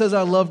someone says,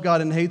 I love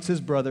God and hates his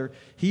brother,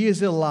 he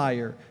is a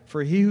liar.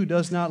 For he who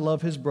does not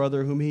love his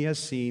brother whom he has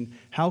seen,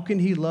 how can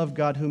he love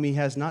God whom he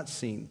has not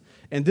seen?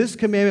 And this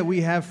commandment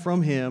we have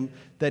from him,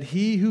 that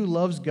he who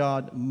loves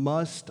God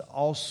must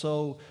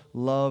also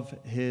love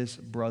his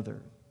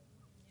brother.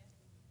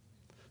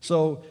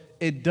 So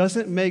it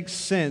doesn't make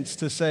sense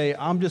to say,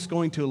 I'm just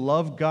going to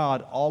love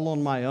God all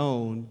on my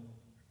own,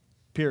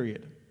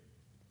 period.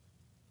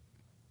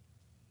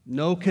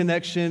 No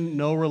connection,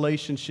 no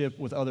relationship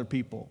with other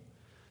people.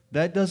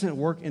 That doesn't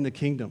work in the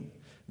kingdom.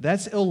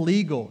 That's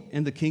illegal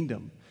in the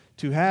kingdom.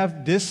 To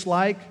have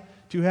dislike,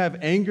 to have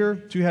anger,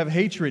 to have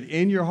hatred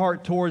in your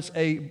heart towards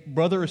a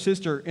brother or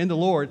sister in the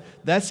Lord,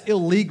 that's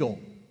illegal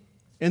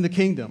in the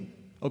kingdom.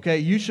 Okay?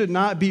 You should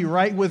not be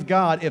right with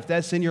God if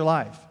that's in your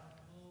life.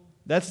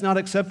 That's not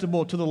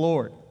acceptable to the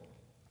Lord.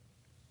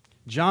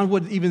 John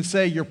would even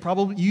say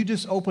you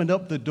just opened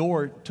up the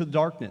door to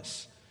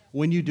darkness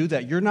when you do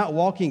that. You're not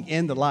walking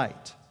in the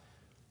light.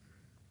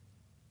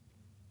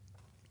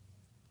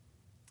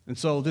 And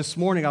so this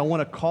morning, I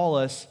want to call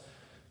us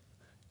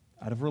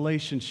out of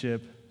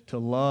relationship to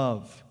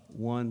love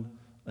one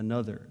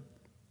another.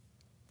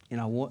 And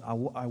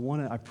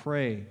I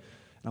pray, and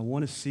I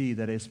want to see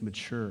that it's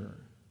mature.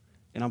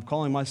 And I'm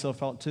calling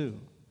myself out too.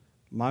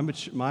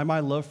 My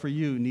love for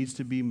you needs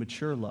to be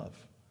mature love.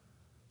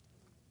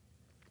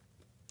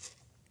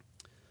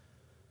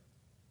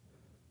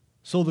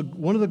 So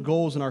one of the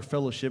goals in our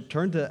fellowship,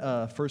 turn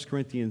to 1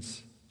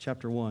 Corinthians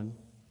chapter 1.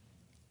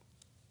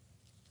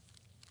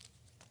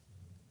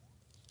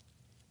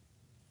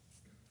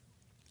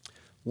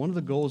 One of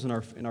the goals in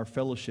our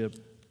fellowship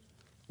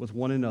with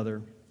one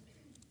another,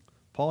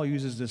 Paul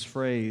uses this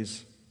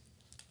phrase.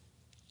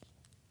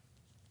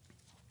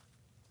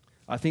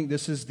 I think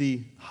this is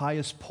the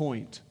highest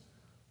point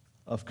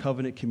of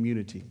covenant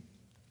community.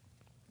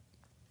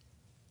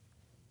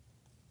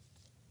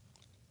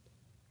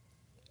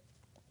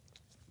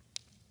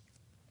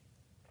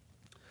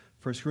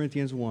 First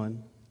Corinthians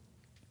 1,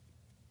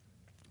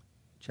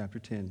 chapter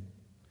 10.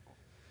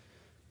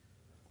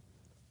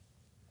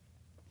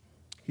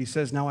 He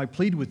says, Now I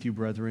plead with you,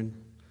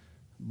 brethren,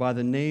 by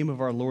the name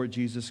of our Lord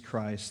Jesus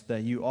Christ,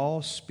 that you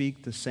all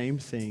speak the same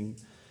thing,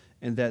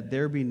 and that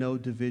there be no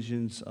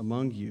divisions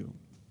among you,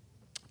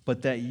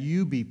 but that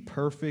you be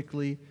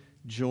perfectly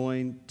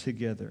joined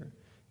together.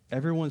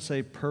 Everyone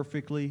say,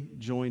 perfectly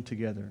joined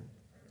together.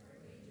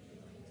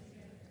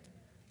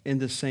 In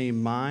the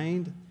same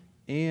mind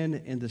and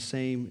in the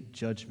same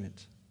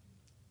judgment.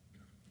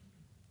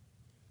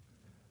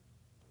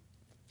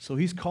 So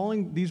he's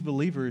calling these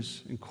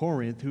believers in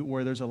Corinth,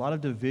 where there's a lot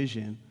of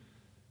division,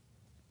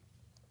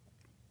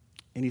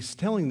 and he's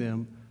telling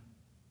them,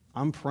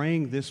 I'm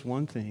praying this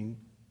one thing,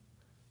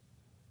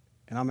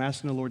 and I'm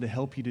asking the Lord to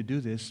help you to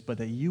do this, but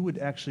that you would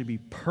actually be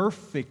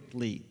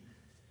perfectly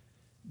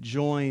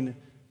joined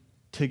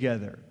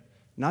together.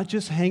 Not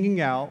just hanging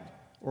out,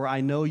 or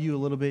I know you a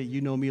little bit, you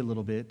know me a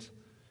little bit,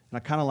 and I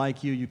kind of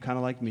like you, you kind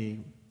of like me.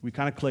 We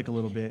kind of click a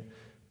little bit.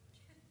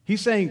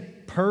 He's saying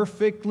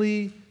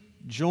perfectly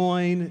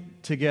join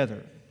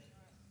together.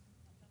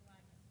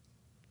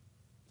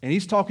 And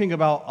he's talking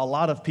about a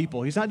lot of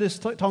people. He's not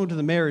just talking to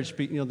the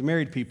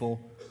married people,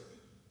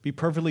 be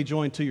perfectly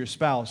joined to your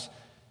spouse.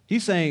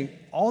 He's saying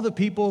all the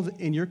people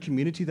in your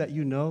community that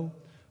you know,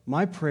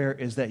 my prayer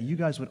is that you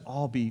guys would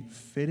all be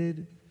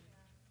fitted,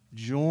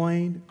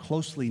 joined,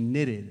 closely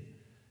knitted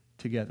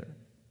together.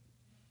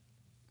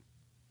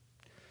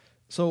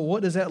 So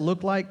what does that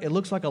look like? It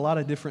looks like a lot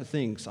of different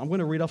things. I'm going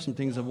to read off some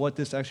things of what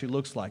this actually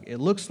looks like. It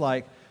looks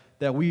like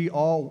that we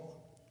all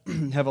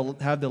have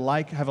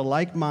a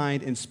like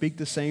mind and speak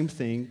the same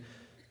thing,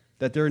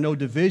 that there are no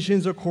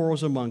divisions or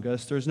quarrels among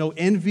us. There's no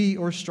envy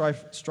or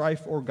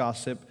strife or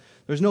gossip.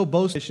 There's no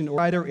boasting or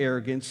pride or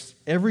arrogance.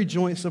 Every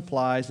joint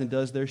supplies and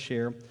does their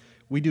share.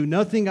 We do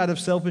nothing out of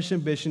selfish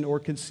ambition or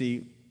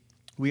conceit.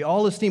 We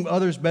all esteem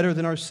others better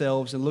than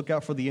ourselves and look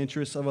out for the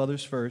interests of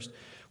others first.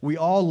 We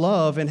all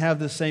love and have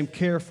the same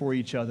care for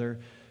each other,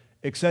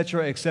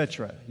 etc.,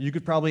 etc. You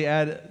could probably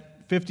add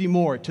 50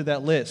 more to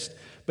that list.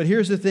 But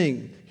here's the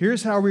thing.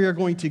 Here's how we are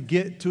going to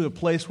get to a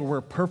place where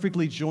we're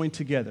perfectly joined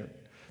together.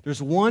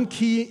 There's one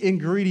key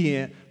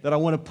ingredient that I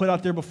want to put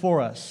out there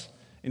before us.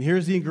 And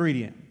here's the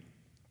ingredient.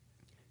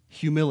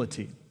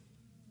 Humility.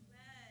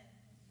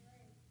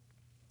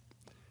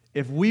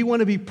 If we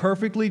want to be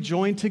perfectly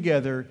joined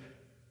together,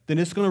 then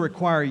it's going to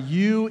require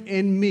you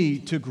and me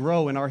to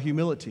grow in our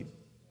humility.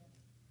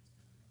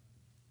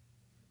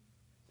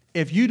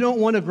 If you don't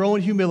want to grow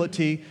in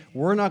humility,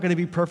 we're not going to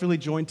be perfectly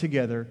joined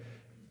together.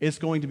 It's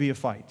going to be a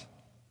fight.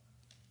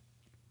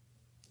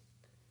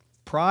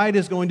 Pride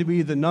is going to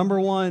be the number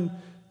one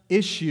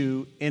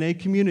issue in a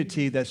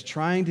community that's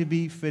trying to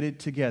be fitted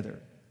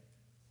together.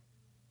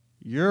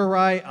 You're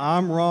right,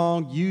 I'm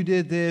wrong, you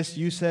did this,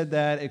 you said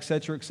that,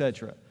 etc.,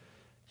 etc.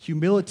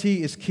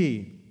 Humility is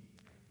key.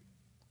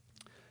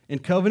 In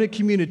covenant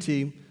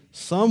community,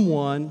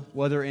 someone,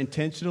 whether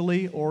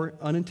intentionally or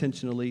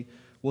unintentionally,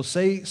 will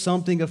say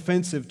something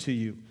offensive to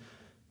you.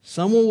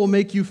 Someone will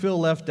make you feel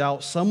left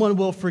out. Someone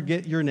will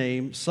forget your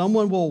name.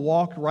 Someone will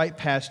walk right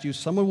past you.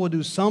 Someone will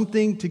do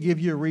something to give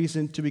you a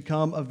reason to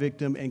become a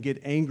victim and get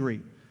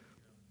angry.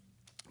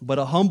 But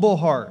a humble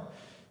heart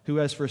who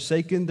has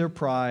forsaken their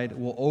pride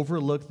will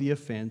overlook the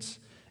offense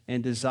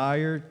and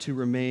desire to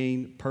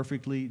remain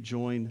perfectly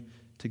joined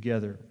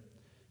together.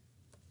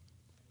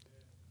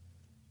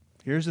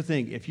 Here's the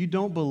thing. If you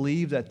don't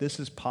believe that this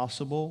is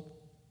possible,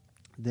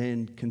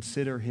 then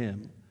consider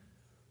him.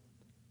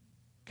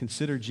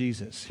 Consider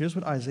Jesus. Here's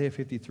what Isaiah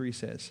 53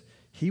 says.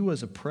 He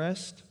was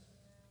oppressed,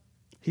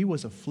 he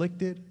was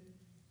afflicted,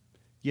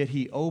 yet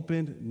he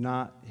opened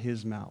not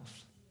his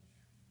mouth.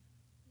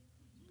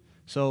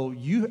 So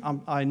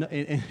I know,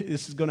 and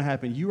this is going to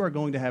happen. You are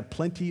going to have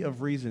plenty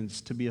of reasons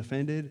to be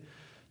offended,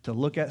 to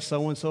look at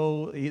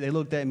so-and-so, they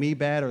looked at me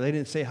bad, or they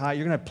didn't say hi.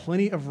 You're going to have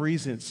plenty of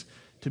reasons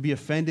to be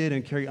offended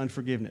and carry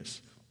unforgiveness.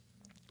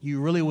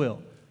 You really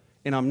will.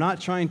 And I'm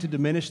not trying to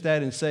diminish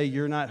that and say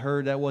you're not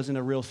heard, that wasn't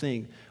a real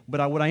thing.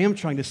 But what I am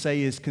trying to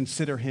say is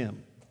consider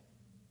him.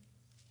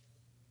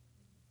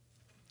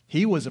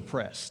 He was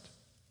oppressed.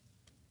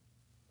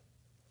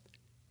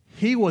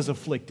 He was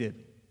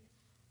afflicted.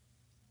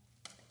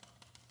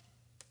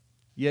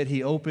 Yet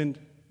he opened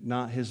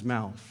not his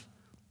mouth.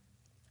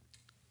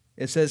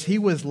 It says, he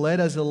was led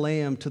as a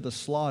lamb to the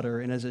slaughter,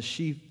 and as a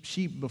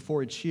sheep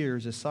before its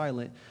shears is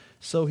silent,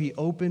 so he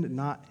opened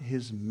not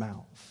his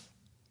mouth.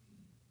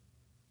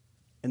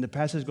 And the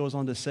passage goes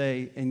on to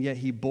say, and yet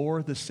he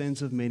bore the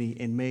sins of many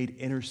and made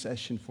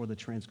intercession for the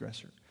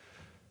transgressor.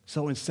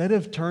 So instead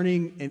of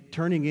turning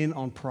in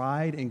on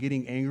pride and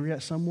getting angry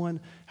at someone,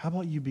 how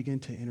about you begin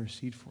to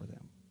intercede for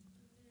them?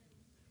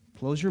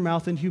 Close your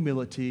mouth in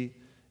humility.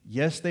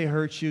 Yes, they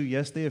hurt you.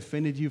 Yes, they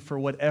offended you for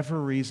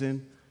whatever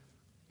reason.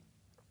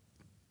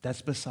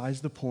 That's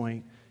besides the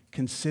point.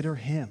 Consider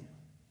him.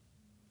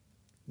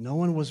 No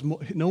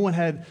one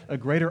had a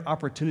greater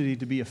opportunity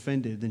to be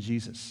offended than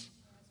Jesus.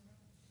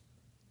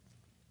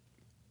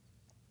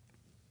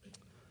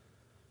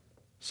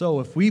 So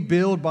if we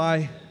build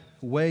by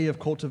way of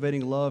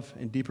cultivating love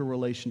and deeper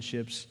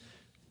relationships,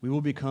 we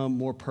will become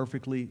more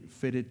perfectly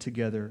fitted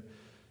together,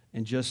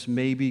 and just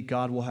maybe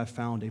God will have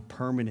found a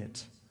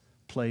permanent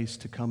place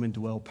to come and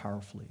dwell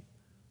powerfully.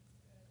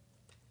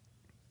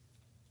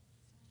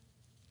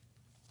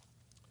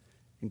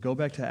 And go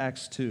back to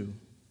Acts 2.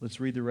 Let's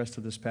read the rest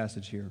of this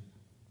passage here.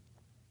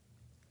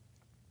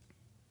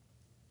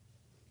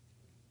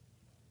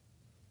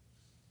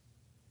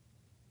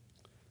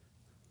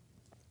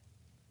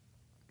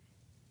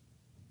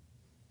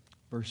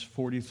 Verse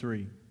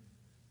 43.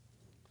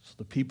 So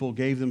the people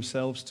gave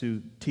themselves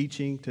to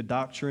teaching, to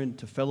doctrine,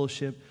 to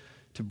fellowship,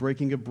 to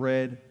breaking of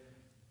bread,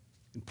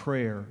 and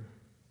prayer.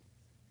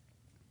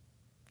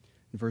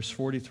 In verse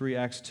 43,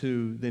 Acts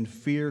 2, then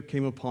fear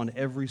came upon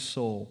every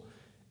soul,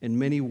 and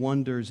many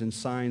wonders and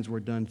signs were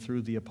done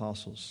through the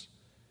apostles.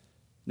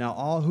 Now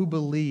all who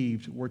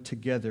believed were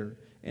together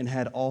and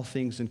had all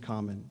things in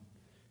common,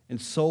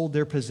 and sold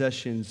their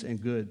possessions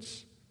and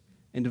goods,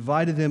 and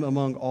divided them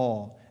among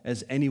all,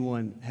 as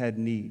anyone had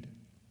need.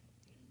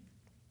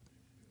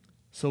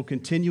 So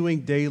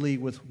continuing daily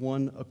with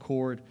one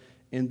accord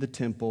in the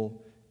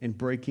temple and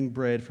breaking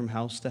bread from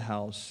house to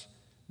house,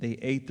 they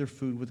ate their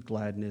food with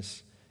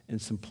gladness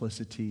and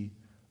simplicity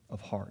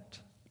of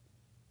heart.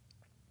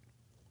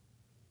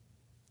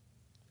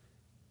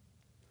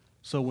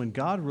 So when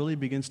God really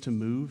begins to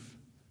move,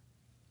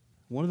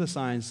 one of the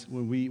signs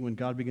when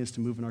God begins to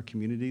move in our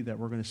community that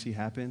we're going to see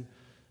happen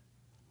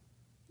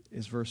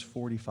is verse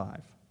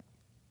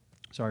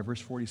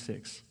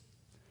 46,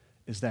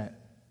 is that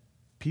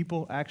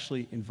people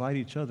actually invite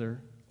each other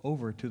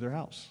over to their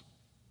house.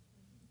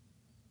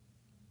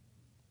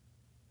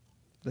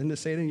 Doesn't it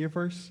say it in your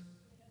verse?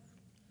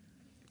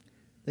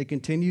 They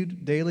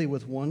continued daily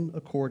with one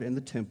accord in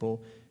the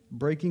temple,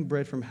 breaking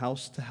bread from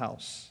house to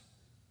house.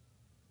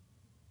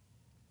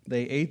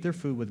 They ate their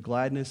food with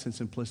gladness and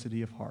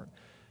simplicity of heart.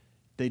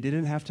 They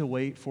didn't have to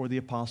wait for the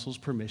apostles'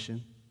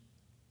 permission.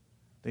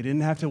 They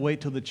didn't have to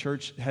wait till the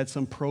church had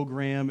some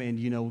program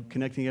and,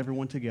 connecting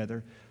everyone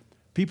together.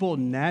 People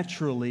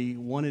naturally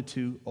wanted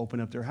to open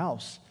up their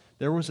house.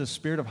 There was a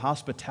spirit of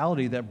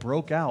hospitality that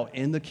broke out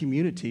in the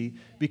community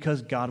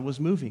because God was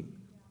moving.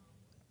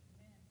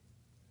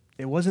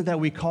 It wasn't that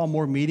we call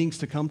more meetings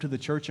to come to the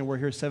church and we're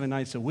here 7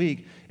 nights a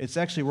week. It's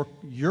actually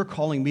you're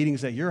calling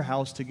meetings at your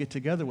house to get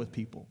together with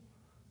people.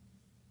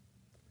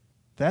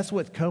 That's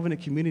what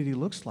covenant community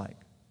looks like.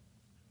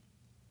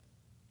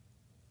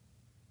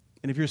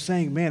 And if you're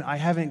saying, man, I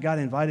haven't got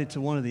invited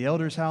to one of the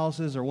elders'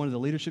 houses or one of the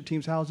leadership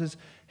team's houses,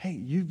 hey,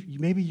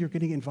 maybe you're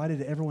getting invited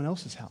to everyone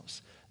else's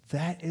house.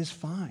 That is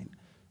fine.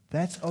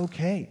 That's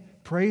okay.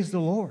 Praise the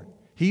Lord.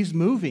 He's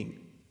moving.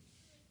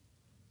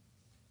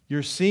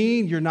 You're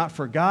seen. You're not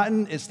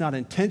forgotten. It's not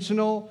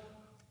intentional.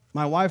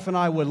 My wife and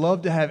I would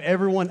love to have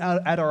everyone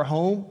out at our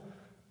home.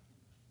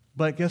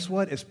 But guess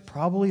what? It's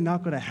probably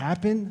not going to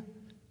happen.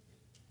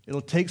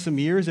 It'll take some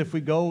years if we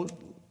go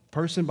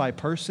person by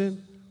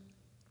person.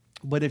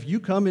 But if you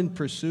come and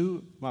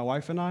pursue my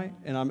wife and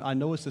I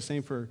know it's the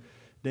same for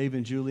Dave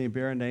and Julie and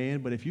Bear and Diane,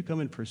 but if you come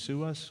and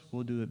pursue us,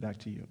 we'll do it back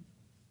to you.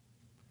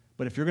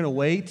 But if you're going to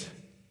wait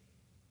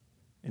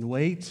and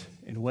wait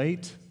and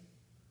wait,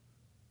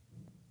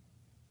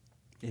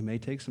 it may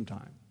take some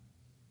time.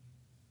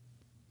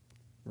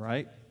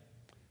 Right?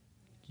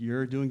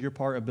 You're doing your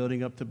part of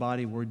building up the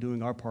body. We're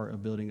doing our part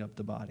of building up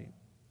the body.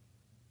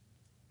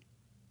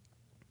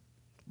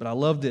 But I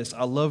love this.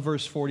 I love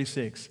verse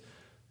 46.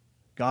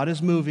 God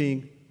is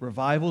moving.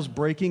 Revival's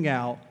breaking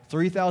out.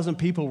 3,000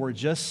 people were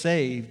just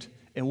saved.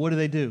 And what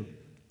do?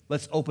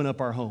 Let's open up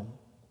our home.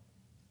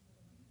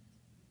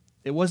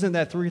 It wasn't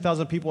that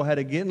 3,000 people had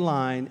to get in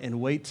line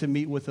and wait to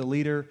meet with a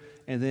leader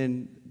and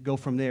then go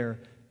from there.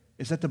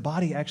 It's that the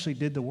body actually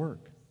did the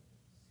work.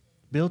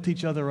 Built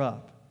each other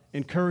up,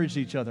 encouraged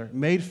each other,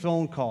 made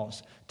phone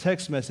calls,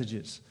 text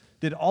messages,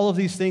 did all of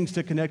these things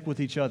to connect with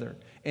each other.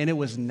 And it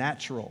was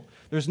natural.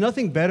 There's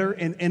nothing better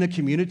in a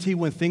community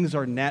when things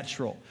are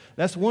natural.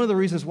 That's one of the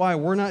reasons why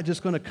we're not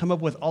just going to come up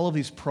with all of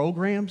these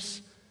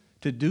programs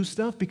to do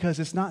stuff, because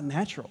it's not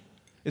natural.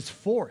 It's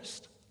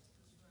forced.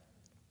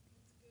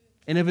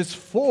 And if it's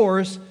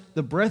forced,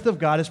 the breath of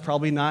God is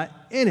probably not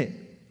in it.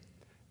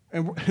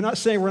 And we're not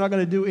saying we're not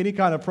going to do any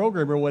kind of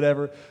program or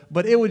whatever,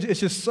 but it's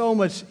just so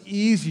much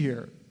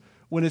easier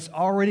when it's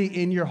already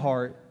in your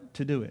heart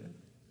to do it.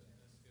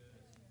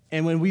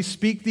 And when we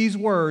speak these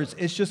words,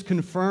 it's just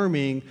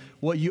confirming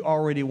what you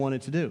already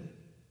wanted to do.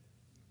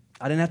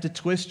 I didn't have to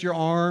twist your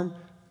arm,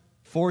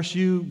 force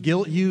you,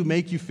 guilt you,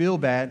 make you feel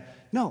bad.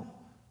 No,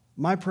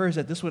 my prayer is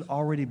that this would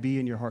already be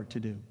in your heart to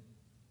do,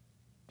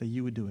 that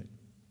you would do it.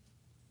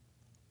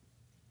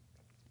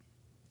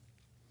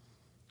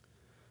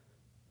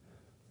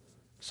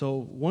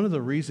 So one of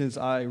the reasons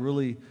I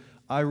really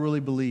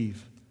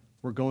believe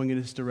we're going in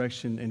this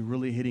direction and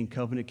really hitting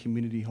covenant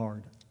community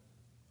hard.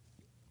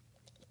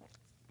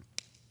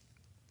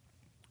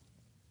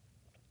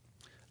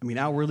 I mean,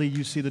 outwardly,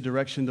 you see the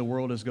direction the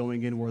world is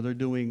going in, where they're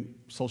doing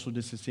social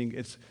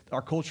distancing.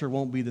 Our culture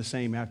won't be the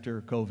same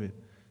after COVID.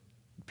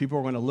 People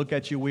are going to look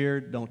at you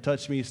weird. Don't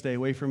touch me. Stay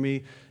away from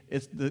me.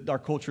 Our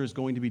culture is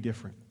going to be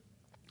different.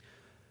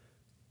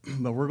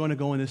 But we're going to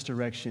go in this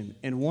direction.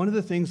 And one of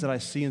the things that I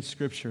see in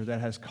Scripture that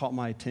has caught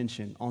my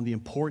attention on the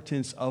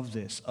importance of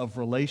this, of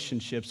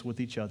relationships with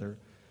each other,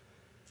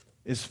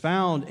 is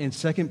found in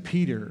 2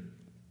 Peter.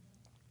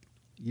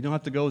 You don't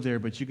have to go there,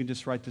 but you can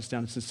just write this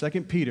down. It's in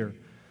 2 Peter.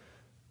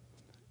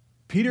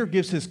 Peter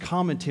gives his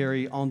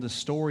commentary on the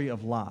story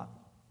of Lot,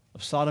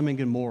 of Sodom and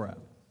Gomorrah.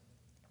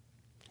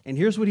 And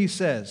here's what he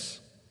says.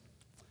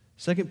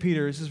 2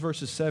 Peter, this is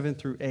verses 7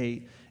 through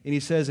 8. And he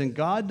says, "And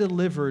God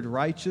delivered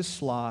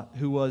righteous Lot,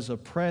 who was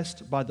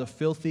oppressed by the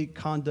filthy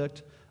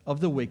conduct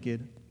of the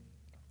wicked.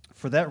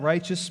 For that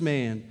righteous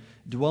man,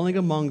 dwelling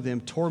among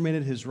them,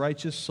 tormented his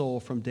righteous soul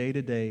from day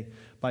to day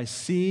by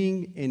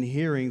seeing and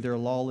hearing their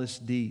lawless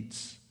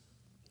deeds."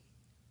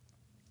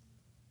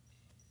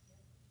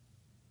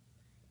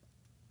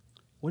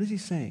 What is he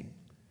saying?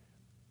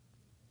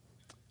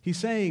 He's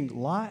saying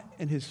Lot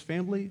and his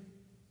family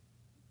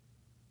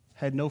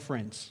had no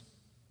friends.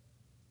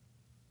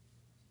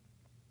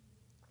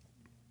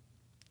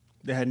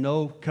 They had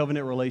no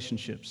covenant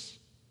relationships.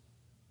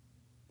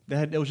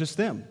 It was just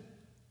them,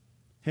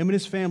 him and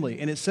his family.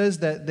 And it says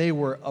that they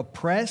were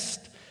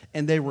oppressed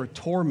and they were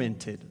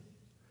tormented.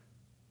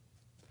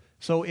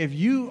 So if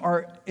you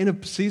are in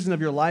a season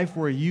of your life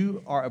where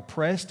you are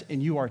oppressed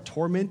and you are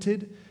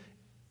tormented,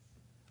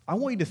 I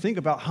want you to think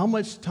about how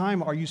much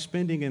time are you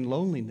spending in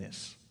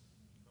loneliness.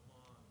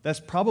 That's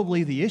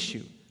probably the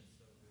issue.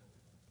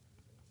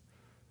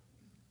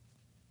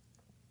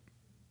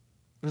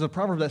 There's a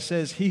proverb that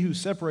says, "He who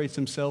separates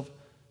himself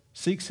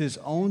seeks his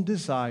own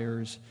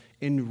desires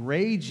and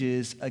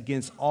rages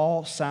against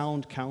all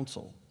sound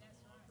counsel."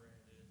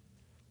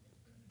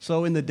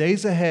 So in the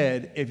days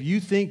ahead, if you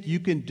think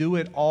you can do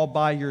it all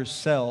by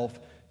yourself,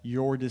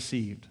 you're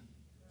deceived.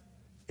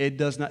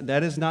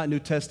 That is not New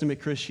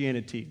Testament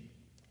Christianity.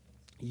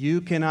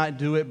 You cannot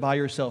do it by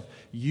yourself.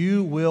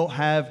 You will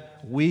have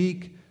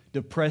weak,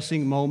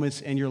 depressing moments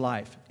in your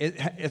life.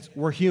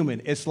 We're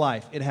human. It's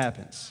life. It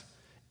happens.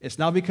 It's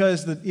not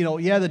because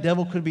the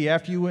devil could be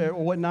after you or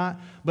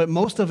whatnot, but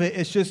most of it,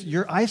 it's just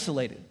you're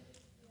isolated.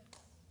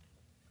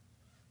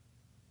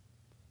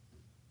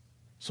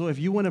 So if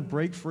you want to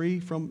break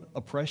free from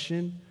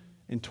oppression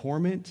and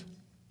torment,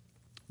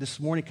 this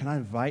morning, can I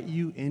invite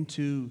you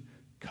into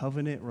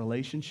covenant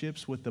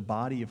relationships with the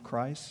body of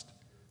Christ?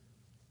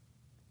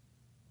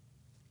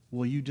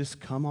 Will you just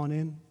come on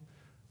in?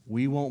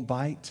 We won't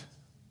bite.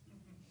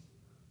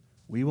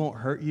 We won't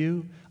hurt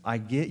you. I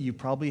get you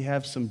probably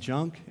have some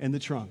junk in the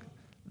trunk.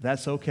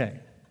 That's okay.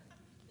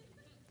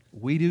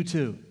 We do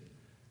too.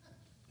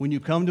 When you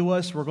come to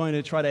us, we're going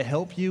to try to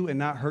help you and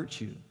not hurt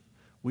you.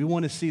 We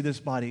want to see this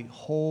body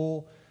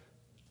whole,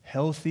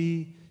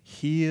 healthy,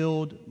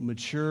 healed,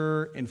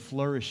 mature, and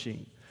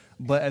flourishing.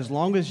 But as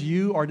long as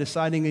you are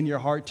deciding in your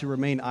heart to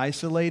remain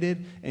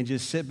isolated and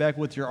just sit back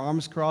with your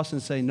arms crossed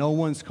and say, no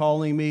one's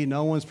calling me,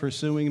 no one's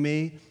pursuing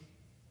me,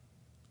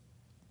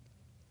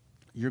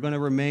 you're going to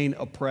remain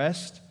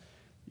oppressed.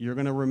 You're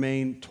going to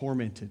remain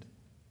tormented.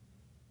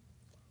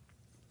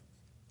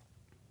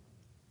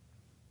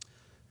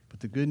 But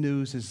the good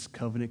news is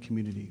covenant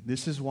community.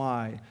 That's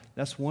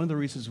one of the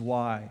reasons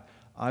why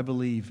I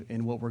believe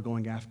in what we're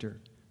going after.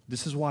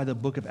 This is why the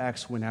book of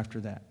Acts went after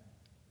that.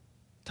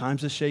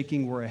 Times of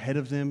shaking were ahead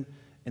of them,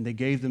 and they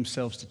gave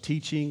themselves to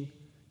teaching,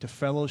 to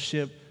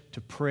fellowship, to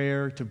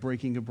prayer, to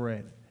breaking of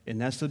bread. And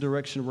that's the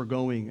direction we're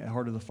going at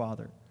Heart of the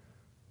Father.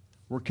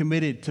 We're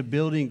committed to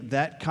building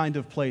that kind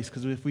of place,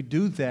 because if we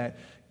do that,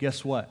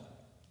 guess what?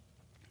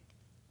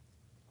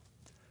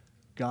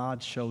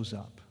 God shows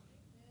up.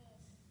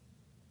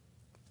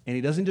 And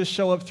he doesn't just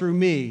show up through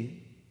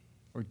me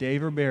or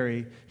Dave or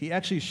Barry. He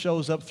actually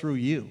shows up through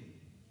you.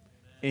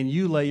 And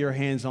you lay your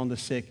hands on the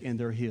sick and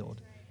they're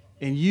healed.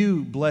 And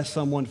you bless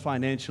someone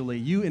financially.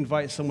 You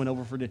invite someone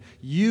over for dinner.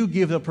 You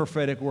give a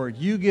prophetic word.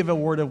 You give a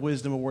word of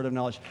wisdom, a word of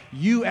knowledge.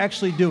 You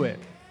actually do it.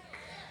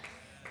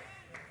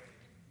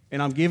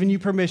 And I'm giving you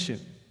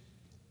permission.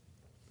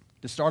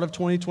 The start of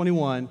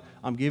 2021,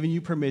 I'm giving you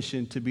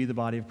permission to be the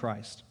body of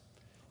Christ.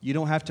 You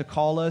don't have to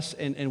call us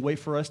and wait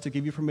for us to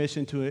give you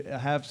permission to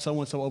have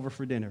so-and-so over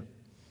for dinner.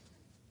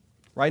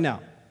 Right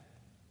now,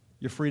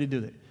 you're free to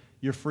do that.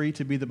 You're free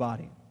to be the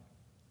body.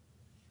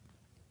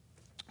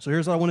 So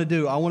here's what I want to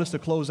do. I want us to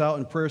close out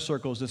in prayer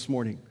circles this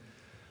morning.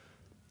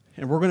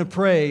 And we're going to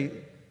pray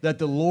that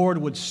the Lord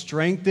would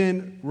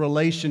strengthen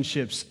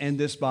relationships in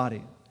this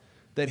body,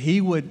 that he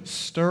would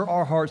stir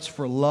our hearts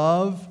for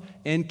love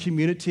and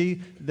community,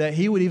 that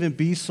he would even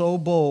be so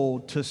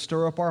bold to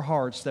stir up our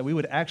hearts that we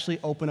would actually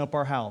open up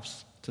our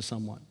house to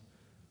someone.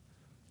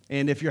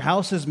 And if your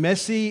house is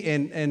messy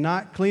and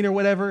not clean or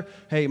whatever,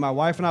 hey, my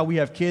wife and I, we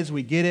have kids,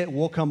 we get it,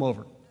 we'll come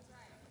over.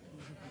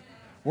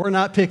 We're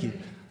not picky.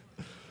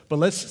 But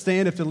let's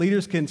stand. If the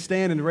leaders can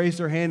stand and raise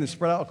their hand and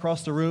spread out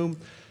across the room,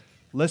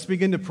 let's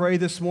begin to pray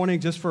this morning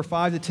just for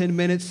 5 to 10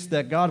 minutes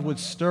that God would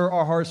stir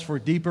our hearts for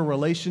deeper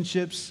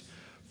relationships,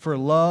 for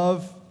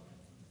love.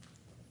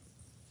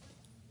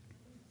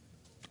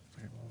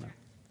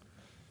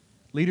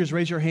 Leaders,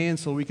 raise your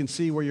hands so we can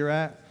see where you're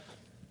at.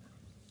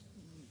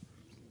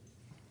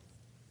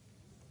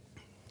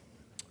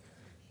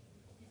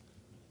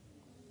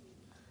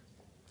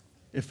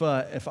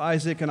 If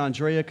Isaac and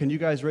Andrea, can you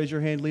guys raise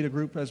your hand, lead a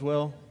group as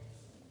well?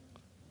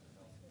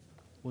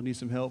 We'll need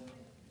some help.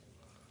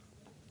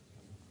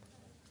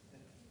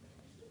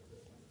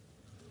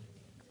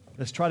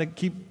 Let's try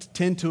to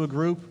tend to a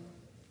group.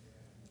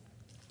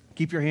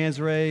 Keep your hands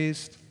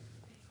raised.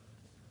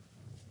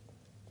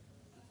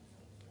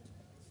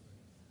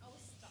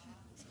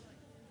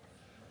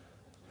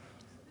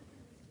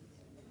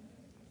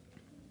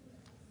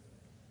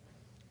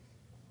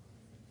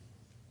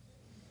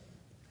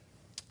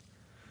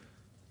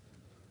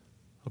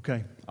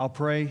 Okay, I'll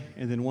pray,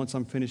 and then once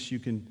I'm finished,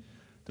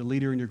 the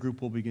leader in your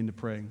group will begin to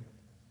pray.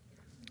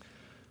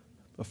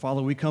 But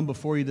Father, we come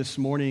before you this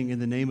morning in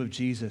the name of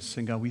Jesus,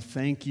 and God, we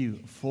thank you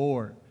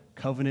for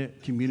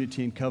covenant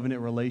community and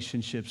covenant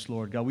relationships,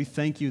 Lord. God, we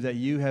thank you that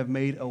you have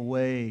made a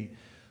way,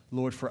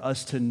 Lord, for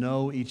us to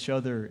know each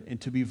other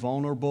and to be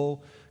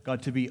vulnerable,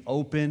 God, to be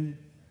open,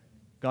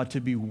 God, to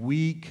be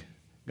weak,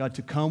 God,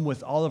 to come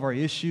with all of our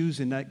issues,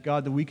 and that,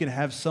 God, that we can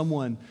have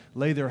someone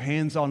lay their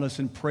hands on us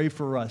and pray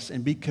for us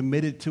and be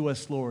committed to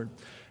us, Lord.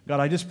 God,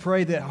 I just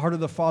pray that Heart of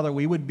the Father,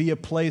 we would be a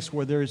place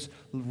where there's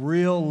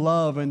real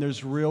love and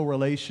there's real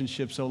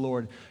relationships, oh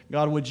Lord.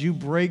 God, would you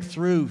break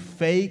through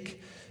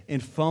fake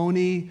and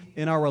phony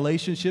in our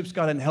relationships,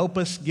 God, and help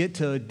us get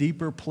to a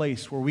deeper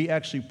place where we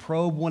actually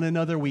probe one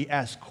another, we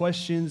ask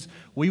questions,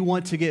 we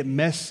want to get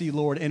messy,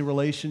 Lord, in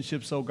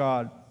relationships, oh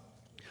God.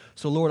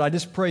 So, Lord, I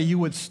just pray you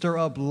would stir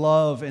up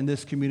love in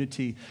this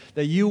community,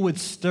 that you would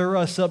stir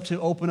us up to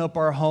open up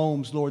our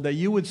homes, Lord, that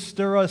you would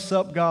stir us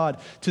up, God,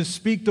 to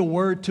speak the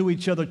word to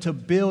each other, to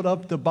build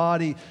up the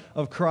body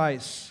of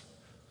Christ.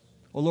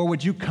 Oh, Lord,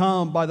 would you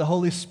come by the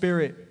Holy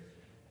Spirit,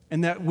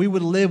 and that we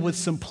would live with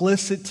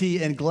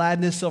simplicity and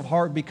gladness of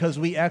heart because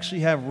we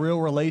actually have real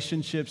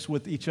relationships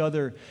with each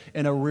other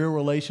and a real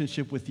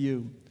relationship with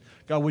you.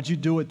 God, would you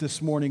do it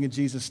this morning in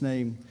Jesus'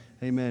 name?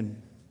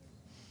 Amen.